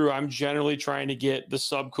going through, I'm generally trying to get the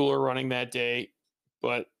subcooler running that day.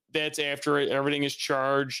 But that's after everything is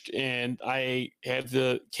charged and I have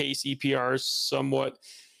the case EPRs somewhat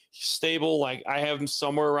stable. Like I have them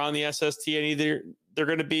somewhere around the SST I need they're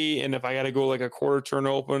going to be. And if I got to go like a quarter turn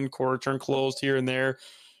open, quarter turn closed here and there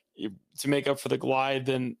to make up for the glide,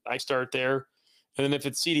 then I start there. And then if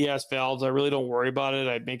it's CDS valves, I really don't worry about it.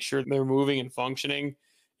 I make sure they're moving and functioning.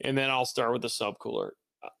 And then I'll start with the subcooler.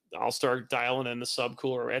 I'll start dialing in the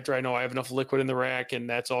subcooler after I know I have enough liquid in the rack and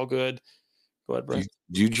that's all good. Go ahead, Brett.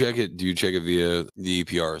 Do you check it? Do you check it via the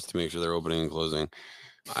EPRs to make sure they're opening and closing?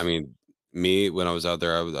 I mean, when I was out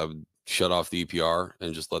there, I would shut off the EPR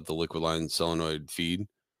and just let the liquid line solenoid feed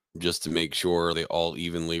just to make sure they all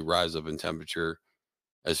evenly rise up in temperature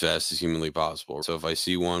as fast as humanly possible. So if I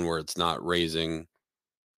see one where it's not raising,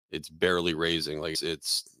 it's barely raising, like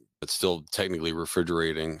it's still technically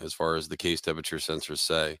refrigerating as far as the case temperature sensors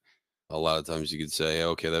say. A lot of times you could say,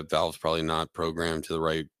 okay, that valve's probably not programmed to the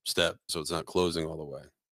right step, so it's not closing all the way.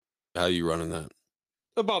 How are you running that?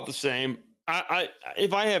 About the same. I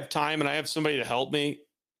if I have time and I have somebody to help me,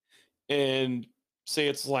 and say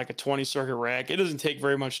it's like a 20 circuit rack, it doesn't take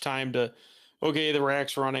very much time to, okay, the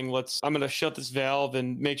rack's running. I'm going to shut this valve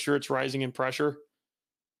and make sure it's rising in pressure.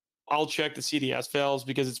 I'll check the CDS valves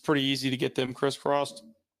because it's pretty easy to get them crisscrossed.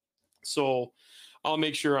 So I'll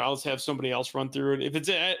make sure I'll have somebody else run through it. If it's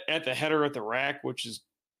at the header at the rack, which is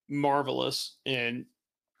marvelous and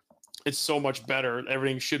it's so much better,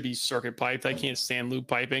 everything should be circuit piped. I can't stand loop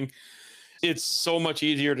piping. It's so much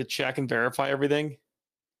easier to check and verify everything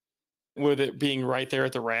with it being right there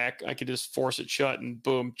at the rack. I could just force it shut and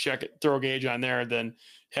boom, check it, throw a gauge on there, then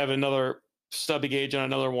have another stubby gauge on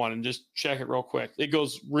another one and just check it real quick. It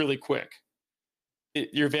goes really quick.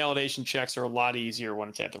 Your validation checks are a lot easier when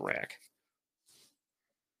it's at the rack.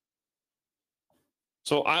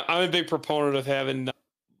 So I'm a big proponent of having,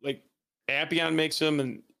 like, Appion makes them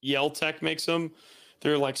and Yeltec makes them.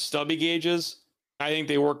 They're like stubby gauges. I think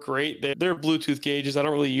they work great. They're Bluetooth gauges. I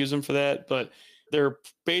don't really use them for that, but they're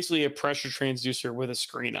basically a pressure transducer with a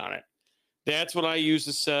screen on it. That's what I use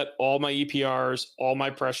to set all my EPRs, all my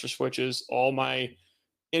pressure switches,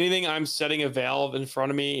 anything I'm setting a valve in front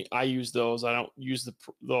of me, I use those. I don't use the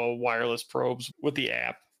wireless probes with the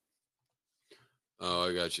app. Oh,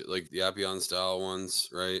 I got you. Like the Appion style ones,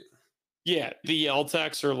 right? Yeah, the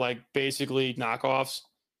Yeltecs are like basically knockoffs.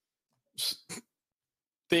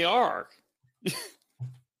 They are.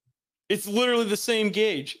 It's literally the same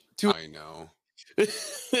gauge. I know.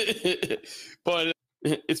 But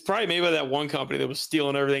it's probably made by that one company that was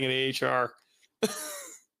stealing everything in AHR.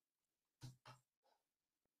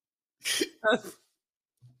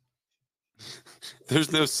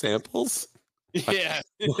 There's no samples? Yeah.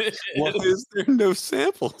 Why is there no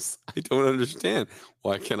samples? I don't understand.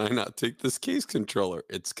 Why can I not take this case controller?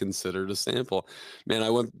 It's considered a sample. Man, I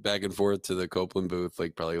went back and forth to the Copeland booth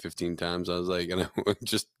like probably 15 times. I was like, and I would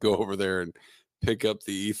just go over there and pick up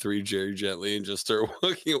the E3 Jerry Gently and just start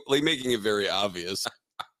looking, like making it very obvious.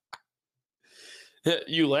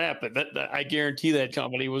 You laugh, but I guarantee that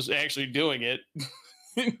company was actually doing it.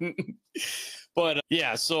 But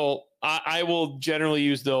yeah, so I will generally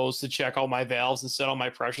use those to check all my valves and set all my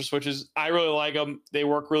pressure switches. I really like them. They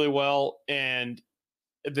work really well, and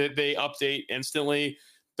they update instantly,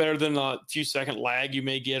 better than a few second lag you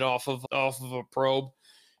may get off of a probe.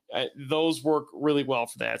 those work really well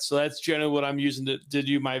for that. So that's generally what I'm using to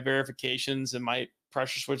do my verifications and my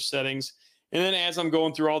pressure switch settings. And then as I'm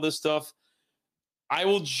going through all this stuff, I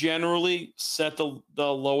will generally set the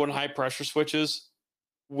low and high pressure switches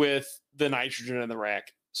with the nitrogen in the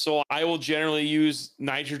rack. So I will generally use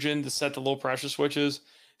nitrogen to set the low pressure switches.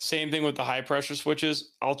 Same thing with the high pressure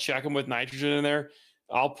switches. I'll check them with nitrogen in there.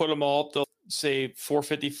 I'll put them all up to say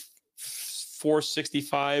 450,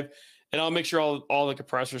 465, and I'll make sure all the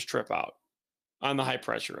compressors trip out on the high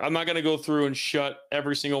pressure. I'm not going to go through and shut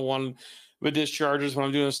every single one with discharges when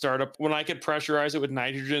I'm doing a startup. When I could pressurize it with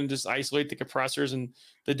nitrogen, just isolate the compressors and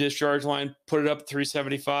the discharge line, put it up to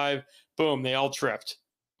 375, boom, they all tripped.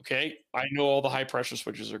 Okay, I know all the high pressure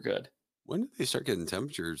switches are good. When did they start getting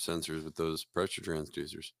temperature sensors with those pressure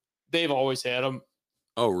transducers? They've always had them.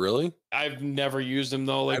 Oh, really? I've never used them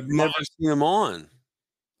though. Like I've never seen them on.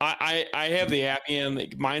 I have the Appian.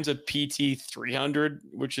 Like mine's a PT 300,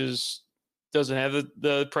 which doesn't have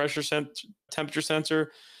the pressure temperature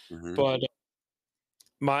sensor, but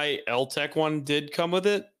my LTEC one did come with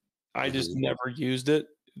it. I just never used it.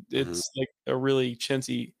 It's like a really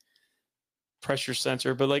chintzy pressure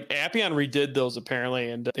sensor, but like Appian redid those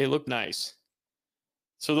apparently, and they look nice.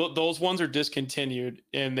 So those ones are discontinued,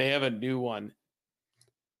 and they have a new one.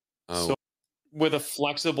 Oh. So with a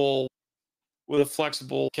flexible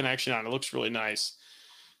connection on, it looks really nice.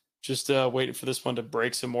 Just waiting for this one to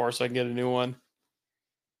break some more so I can get a new one.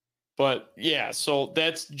 But yeah, so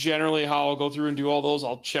that's generally how I'll go through and do all those.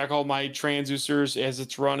 I'll check all my transducers as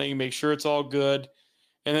it's running, make sure it's all good.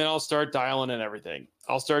 And then I'll start dialing in everything.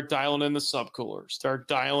 I'll start dialing in the subcooler, start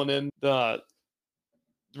dialing in the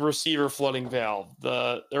receiver flooding valve,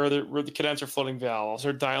 the condenser flooding valve. I'll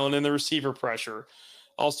start dialing in the receiver pressure.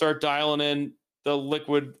 I'll start dialing in the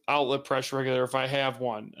liquid outlet pressure regulator if I have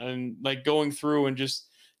one, and like going through and just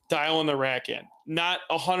dialing the rack in. Not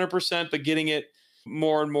 100%, but getting it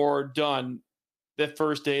more and more done the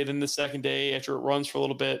first day. Then the second day, after it runs for a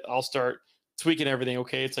little bit, I'll start tweaking everything.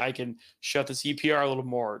 Okay, it's like I can shut this EPR a little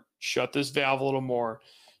more, shut this valve a little more,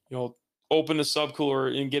 open the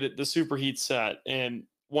subcooler and get the superheat set. And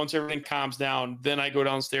once everything calms down, then I go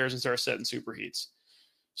downstairs and start setting superheats.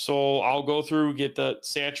 So I'll go through, get the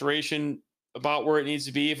saturation about where it needs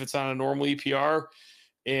to be if it's on a normal EPR,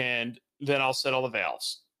 and then I'll set all the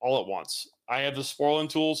valves all at once. I have the Sporlan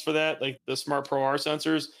tools for that, like the Smart Pro R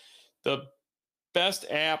sensors. The best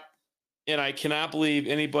app, and I cannot believe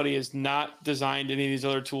anybody has not designed any of these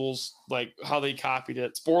other tools like how they copied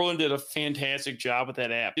it. Sporlan did a fantastic job with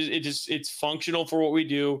that app. It's functional for what we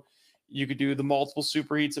do. You could do the multiple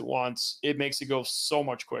superheats at once. It makes it go so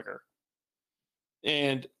much quicker.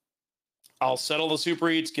 And I'll settle the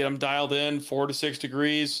superheats, get them dialed in 4 to 6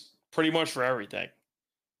 degrees, pretty much for everything.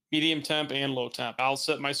 Medium temp and low temp. I'll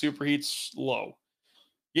set my superheats low.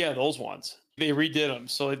 Yeah, those ones. They redid them,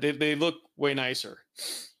 so they look way nicer.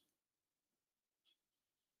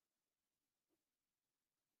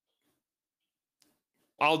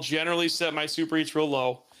 I'll generally set my superheats real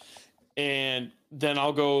low, and then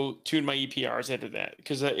I'll go tune my EPRs after that.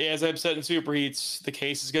 Because as I'm setting superheats, the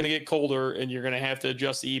case is going to get colder, and you're going to have to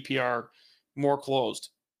adjust the EPR more closed.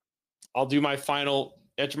 I'll do my final,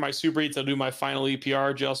 after my superheats, I'll do my final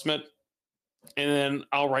EPR adjustment, and then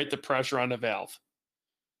I'll write the pressure on the valve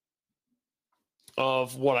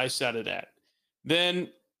of what I set it at. Then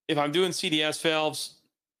if I'm doing CDS valves,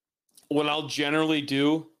 what I'll generally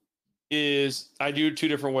do is I do 2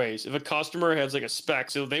 different ways. If a customer has like a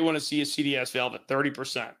spec, so they want to see a CDS valve at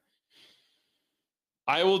 30%,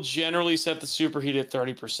 I will generally set the superheat at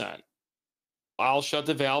 30%. I'll shut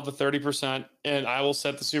the valve at 30%, and I will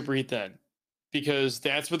set the superheat then, because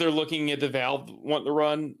that's what they're looking at the valve want to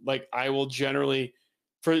run. Like I will generally,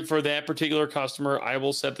 for that particular customer, I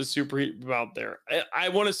will set the superheat valve there. I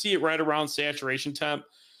want to see it right around saturation temp,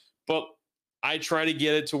 but I try to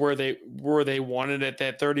get it to where they want it at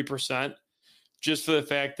that 30%, just for the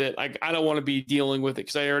fact that I don't want to be dealing with it,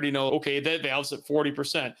 because I already know, okay, that valve's at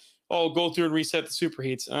 40%. Oh, go through and reset the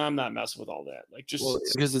superheats. I'm not messing with all that. Like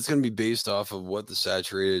because it's going to be based off of what the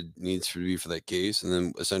saturated needs to be for that case, and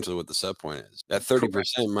then essentially what the set point is. That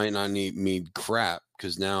 30% might not need crap,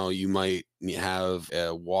 because now you might have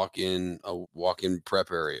a walk-in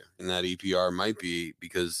prep area, and that EPR might be,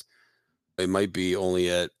 because it might be only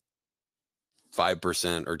at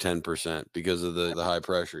 5% or 10% because of the high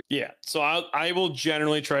pressure. Yeah. So I will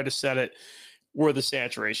generally try to set it where the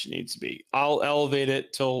saturation needs to be. I'll elevate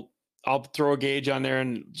it till I'll throw a gauge on there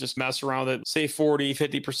and just mess around with it, say 40,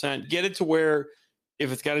 50%, get it to where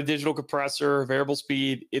if it's got a digital compressor, variable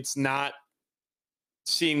speed, it's not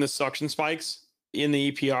seeing the suction spikes in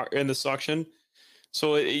the EPR, in the suction.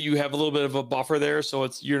 So you have a little bit of a buffer there. So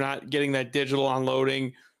you're not getting that digital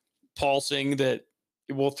unloading, pulsing that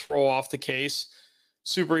it will throw off the case.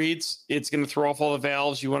 Superheats, it's going to throw off all the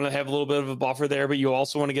valves. You want to have a little bit of a buffer there, but you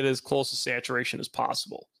also want to get as close to saturation as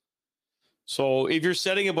possible. So if you're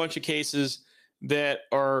setting a bunch of cases that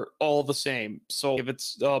are all the same, so if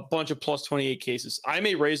it's a bunch of plus 28 cases, I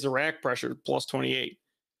may raise the rack pressure to plus 28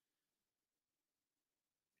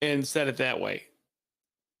 and set it that way.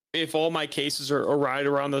 If all my cases are right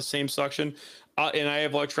around the same suction, and I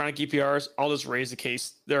have electronic EPRs, I'll just raise the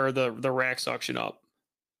case or the rack suction up.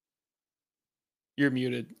 You're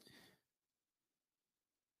muted.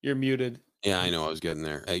 You're muted. Yeah, I know. I was getting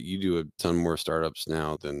there. You do a ton more startups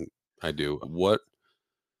now than I do. What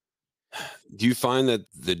do you find that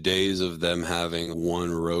the days of them having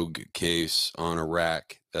one rogue case on a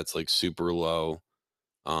rack that's like super low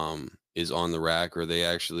is on the rack, or they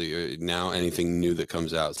actually now anything new that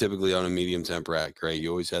comes out typically on a medium temp rack, right? You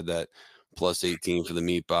always had that plus 18 for the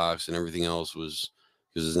meat box, and everything else was,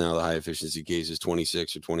 because now the high efficiency case is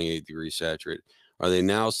 26 or 28 degrees saturated. Are they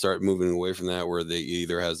now start moving away from that, where they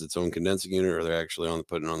either has its own condensing unit, or they're actually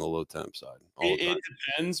putting it on the low temp side? It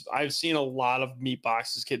depends. I've seen a lot of meat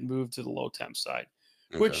boxes get moved to the low temp side,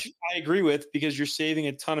 which I agree with, because you're saving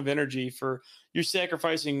a ton of energy you're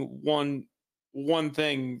sacrificing one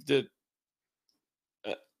thing to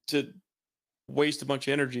waste a bunch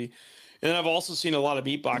of energy. And then I've also seen a lot of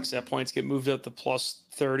meat box set points get moved up to plus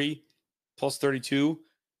 30, plus 32,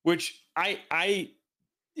 which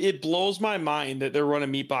it blows my mind that they're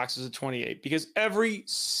running meat boxes at 28, because every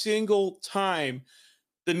single time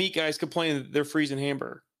the meat guys complain that they're freezing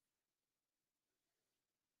hamburger.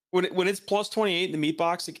 When it's plus 28 in the meat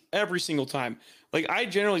box, like every single time, like I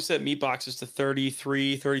generally set meat boxes to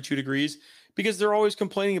 33, 32 degrees, because they're always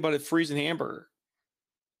complaining about it freezing hamburger,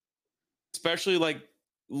 especially like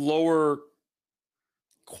lower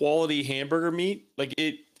quality hamburger meat. Like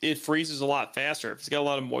it freezes a lot faster. If it's got a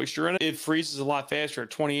lot of moisture in it, it freezes a lot faster.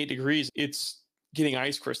 At 28 degrees, it's getting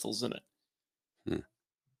ice crystals in it.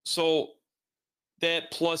 So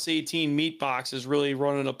that plus 18 meat box is really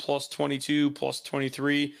running a plus 22, plus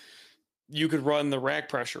 23. You could run the rack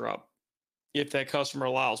pressure up if that customer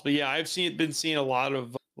allows. But yeah, I've been seeing a lot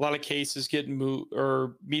of cases getting moved,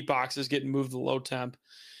 or meat boxes getting moved to low temp.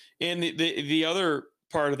 And the other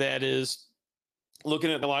part of that is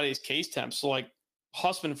looking at a lot of these case temps. So like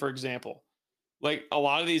Hussman, for example, like a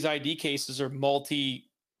lot of these ID cases are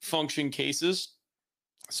multi-function cases.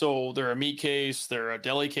 So they're a meat case, they're a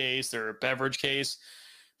deli case, they're a beverage case.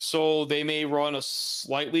 So they may run a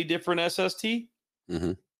slightly different SST,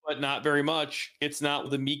 but not very much. It's not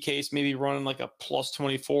the meat case maybe running like a plus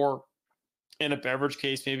 24, and a beverage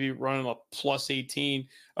case maybe running a plus 18.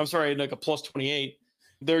 I'm sorry, like a plus 28.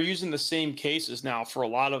 They're using the same cases now for a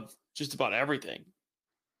lot of just about everything.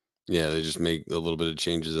 Yeah, they just make a little bit of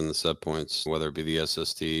changes in the set points, whether it be the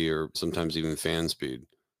SST or sometimes even fan speed.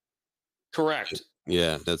 Correct.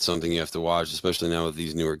 Yeah, that's something you have to watch, especially now with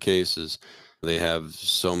these newer cases. They have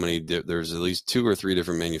so many, there's at least 2 or 3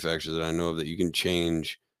 different manufacturers that I know of that you can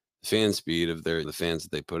change the fan speed of the fans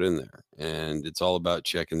that they put in there. And it's all about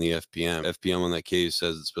checking the FPM. FPM on that case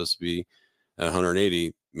says it's supposed to be at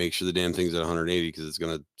 180. Make sure the damn thing's at 180, because it's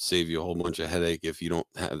going to save you a whole bunch of headache if you don't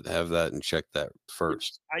have that and check that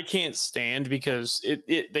first. I can't stand, because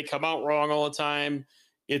they come out wrong all the time.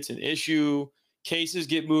 It's an issue. Cases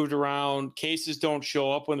get moved around. Cases don't show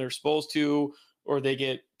up when they're supposed to, or they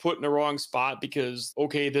get put in the wrong spot because,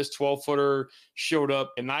 okay, this 12-footer showed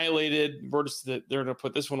up annihilated. They're going to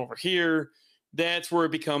put this one over here. That's where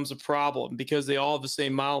it becomes a problem, because they all have the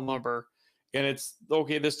same model number. And it's,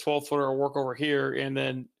 okay, this 12-footer will work over here. And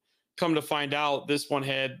then come to find out, this one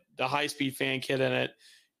had the high-speed fan kit in it,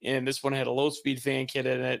 and this one had a low-speed fan kit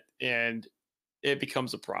in it, and it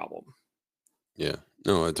becomes a problem. Yeah,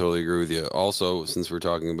 no, I totally agree with you. Also, since we're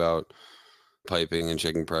talking about piping and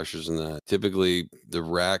checking pressures and that, typically the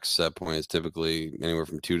rack set point is typically anywhere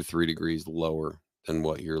from 2 to 3 degrees lower than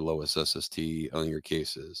what your lowest SST on your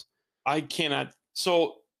case is. I cannot.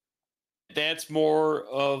 So that's more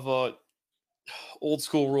of a old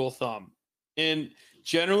school rule of thumb. And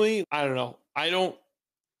generally, I don't know.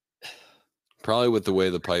 Probably with the way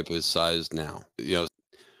the pipe is sized now,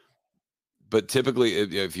 but typically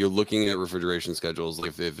if you're looking at refrigeration schedules,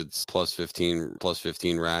 like if it's plus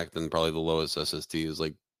 15 rack, then probably the lowest SST is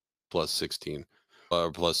like plus 16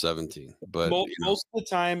 or plus 17. But most of the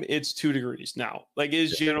time it's 2 degrees now. Like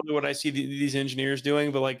is generally what I see these engineers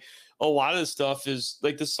doing. But like a lot of the stuff is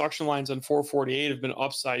like the suction lines on 448 have been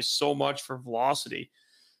upsized so much for velocity,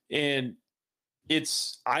 and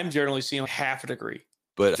I'm generally seeing half a degree.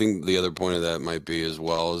 But I think the other point of that might be as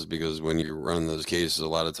well is because when you run those cases, a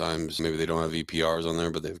lot of times maybe they don't have EPRs on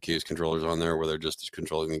there, but they have case controllers on there where they're just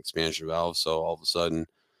controlling the expansion valve. So all of a sudden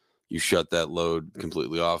you shut that load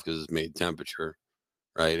completely off because it's made temperature,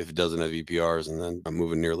 right? If it doesn't have EPRs, and then I'm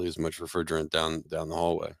moving nearly as much refrigerant down the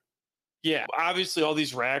hallway. Yeah, obviously all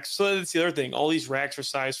these racks. So that's the other thing. All these racks are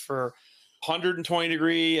sized for 120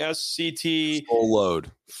 degree SCT, Full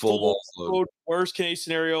load, full load. Worst case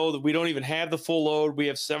scenario that we don't even have the full load. We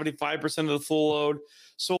have 75% of the full load.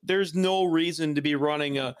 So there's no reason to be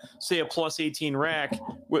running a plus 18 rack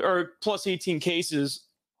or plus 18 cases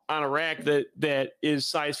on a rack that is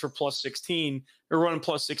sized for plus 16 or running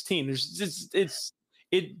plus 16.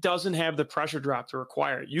 It doesn't have the pressure drop to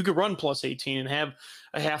require it. You could run plus 18 and have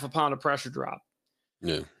a half a pound of pressure drop.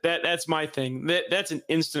 Yeah. That's my thing. That's an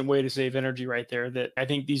instant way to save energy right there that I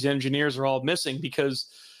think these engineers are all missing because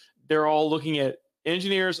they're all looking at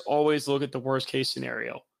engineers always look at the worst case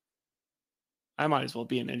scenario. I might as well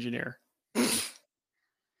be an engineer. The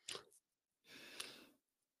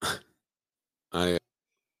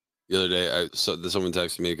other day, someone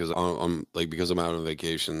texted me because because I'm out on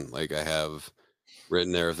vacation, like I have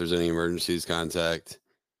written there, if there's any emergencies, contact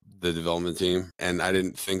the development team. And I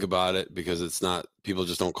didn't think about it because it's not, people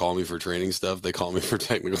just don't call me for training stuff. They call me for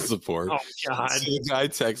technical support. Oh God. So the guy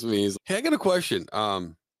texts me, he's like, hey, I got a question.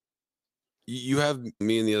 You have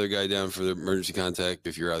me and the other guy down for the emergency contact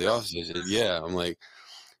if you're out of the office. I said, yeah. I'm like,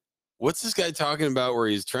 what's this guy talking about where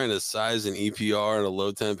he's trying to size an EPR and a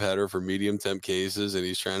low temp header for medium temp cases and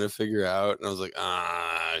he's trying to figure out? And I was like, all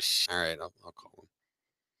right, I'll call him.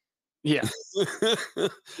 Yeah. I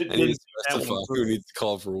need to specify who needs to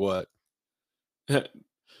call for what. But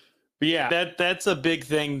yeah, that's a big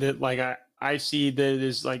thing that like I see that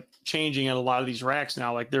is like changing at a lot of these racks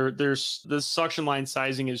now. Like there's the suction line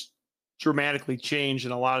sizing is dramatically changed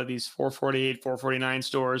in a lot of these 448, 449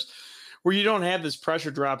 stores where you don't have this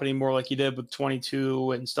pressure drop anymore like you did with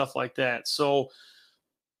 22 and stuff like that. So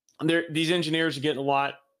these engineers are getting a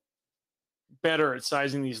lot better at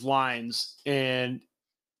sizing these lines and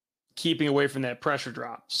keeping away from that pressure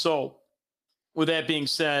drop. So with that being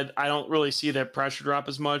said, I don't really see that pressure drop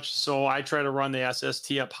as much. So I try to run the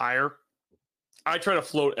SST up higher. I try to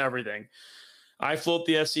float everything. I float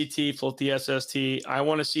the SCT, float the SST. I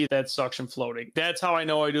want to see that suction floating. That's how I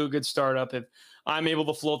know I do a good startup. If I'm able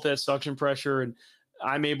to float that suction pressure and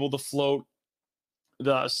I'm able to float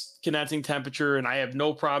the condensing temperature and I have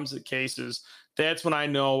no problems with cases, that's when I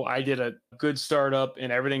know I did a good startup and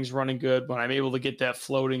everything's running good. When I'm able to get that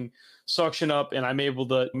floating suction up and I'm able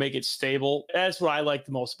to make it stable. That's what I like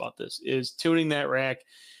the most about this is tuning that rack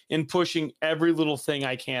and pushing every little thing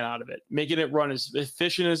I can out of it, making it run as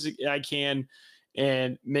efficient as I can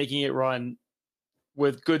and making it run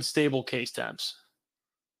with good, stable case temps.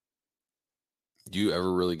 Do you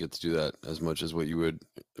ever really get to do that as much as what you would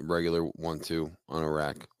regular want to on a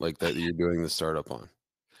rack like that you're doing the startup on?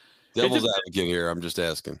 Devil's advocate here. I'm just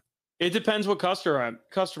asking. It depends what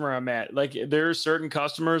customer I'm at. Like there's certain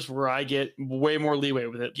customers where I get way more leeway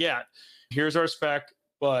with it. Yeah, here's our spec,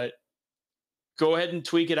 but go ahead and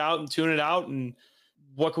tweak it out and tune it out. And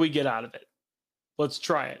what can we get out of it? Let's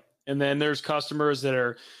try it. And then there's customers that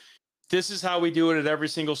are, this is how we do it at every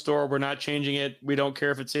single store. We're not changing it. We don't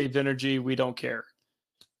care if it saves energy. We don't care.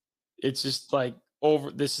 It's just like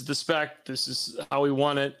this is the spec. This is how we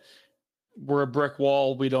want it. We're a brick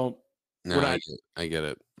wall. We don't. No, I get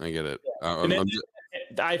it. Yeah.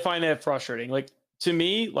 I find that frustrating. Like to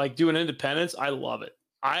me, like doing independence, I love it.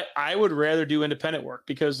 I would rather do independent work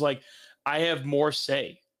because like I have more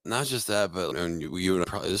say. Not just that, but you and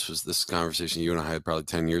probably this conversation you and I had probably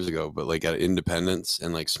 10 years ago, but like at independents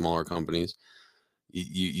and like smaller companies,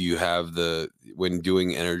 you have when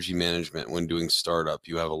doing energy management, when doing startup,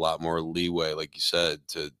 you have a lot more leeway, like you said,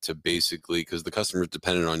 to basically, because the customer's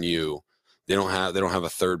dependent on you. They don't have a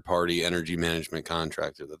third party energy management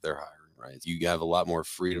contractor that they're hiring, right? You have a lot more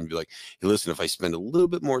freedom to be like, hey, listen, if I spend a little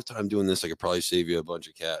bit more time doing this, I could probably save you a bunch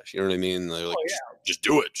of cash. You know what I mean? They're like, just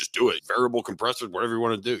do it. Variable compressors, whatever you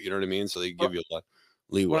want to do. You know what I mean? So they give you a lot of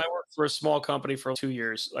leeway. When I worked for a small company for 2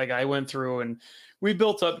 years, like I went through and we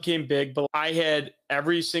built up, became big, but I had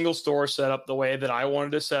every single store set up the way that I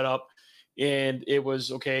wanted to set up. And it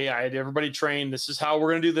was okay. I had everybody trained. This is how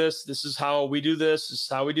we're going to do this. This is how we do this. This is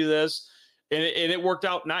how we do this. And it worked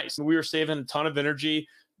out nice. We were saving a ton of energy.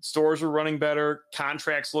 Stores were running better.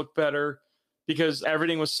 Contracts looked better because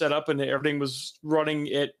everything was set up and everything was running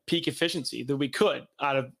at peak efficiency that we could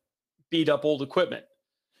out of beat up old equipment.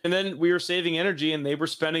 And then we were saving energy and they were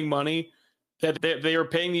spending money that they were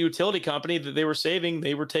paying the utility company that they were saving.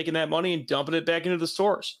 They were taking that money and dumping it back into the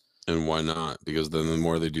stores. And why not? Because then the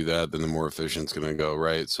more they do that, then the more efficient it's going to go,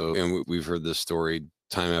 right? So, and we've heard this story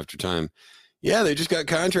time after time. Yeah, they just got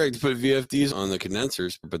contract to put VFDs on the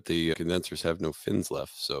condensers, but the condensers have no fins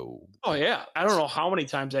left. So, Oh yeah, I don't know how many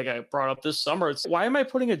times that got brought up this summer. It's why am I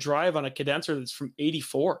putting a drive on a condenser that's from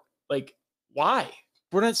 '84? Like, why?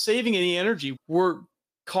 We're not saving any energy. We're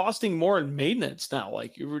costing more in maintenance now.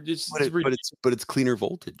 Like, we're just but it's cleaner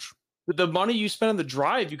voltage. with the money you spent on the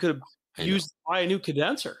drive, you could have used to buy a new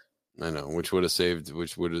condenser. I know, which would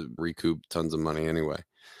have recouped tons of money anyway.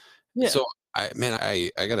 Yeah. So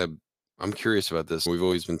I'm curious about this. We've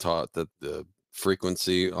always been taught that the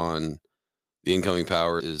frequency on the incoming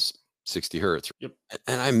power is 60 hertz. Yep.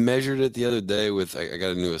 And I measured it the other day I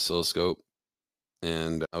got a new oscilloscope,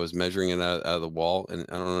 and I was measuring it out of the wall, and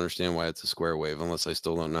I don't understand why it's a square wave unless I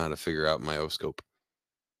still don't know how to figure out my oscope.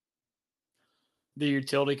 The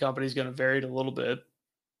utility company is going to vary it a little bit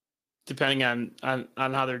depending on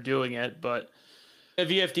how they're doing it, but a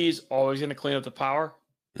VFD is always going to clean up the power.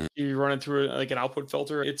 You're running through like an output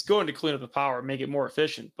filter. It's going to clean up the power, make it more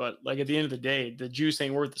efficient. But like at the end of the day, the juice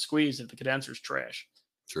ain't worth the squeeze if the condenser's trash.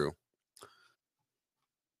 True.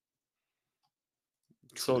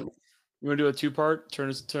 So you want to do a 2-part? Turn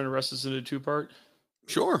the rest of this into a 2-part?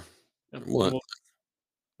 Sure. Yep. What?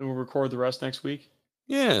 And we'll record the rest next week.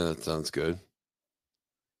 Yeah, that sounds good.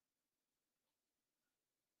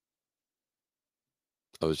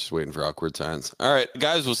 I was just waiting for awkward silence. All right,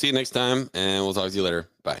 guys, we'll see you next time, and we'll talk to you later.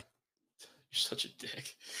 Bye. You're such a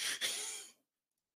dick.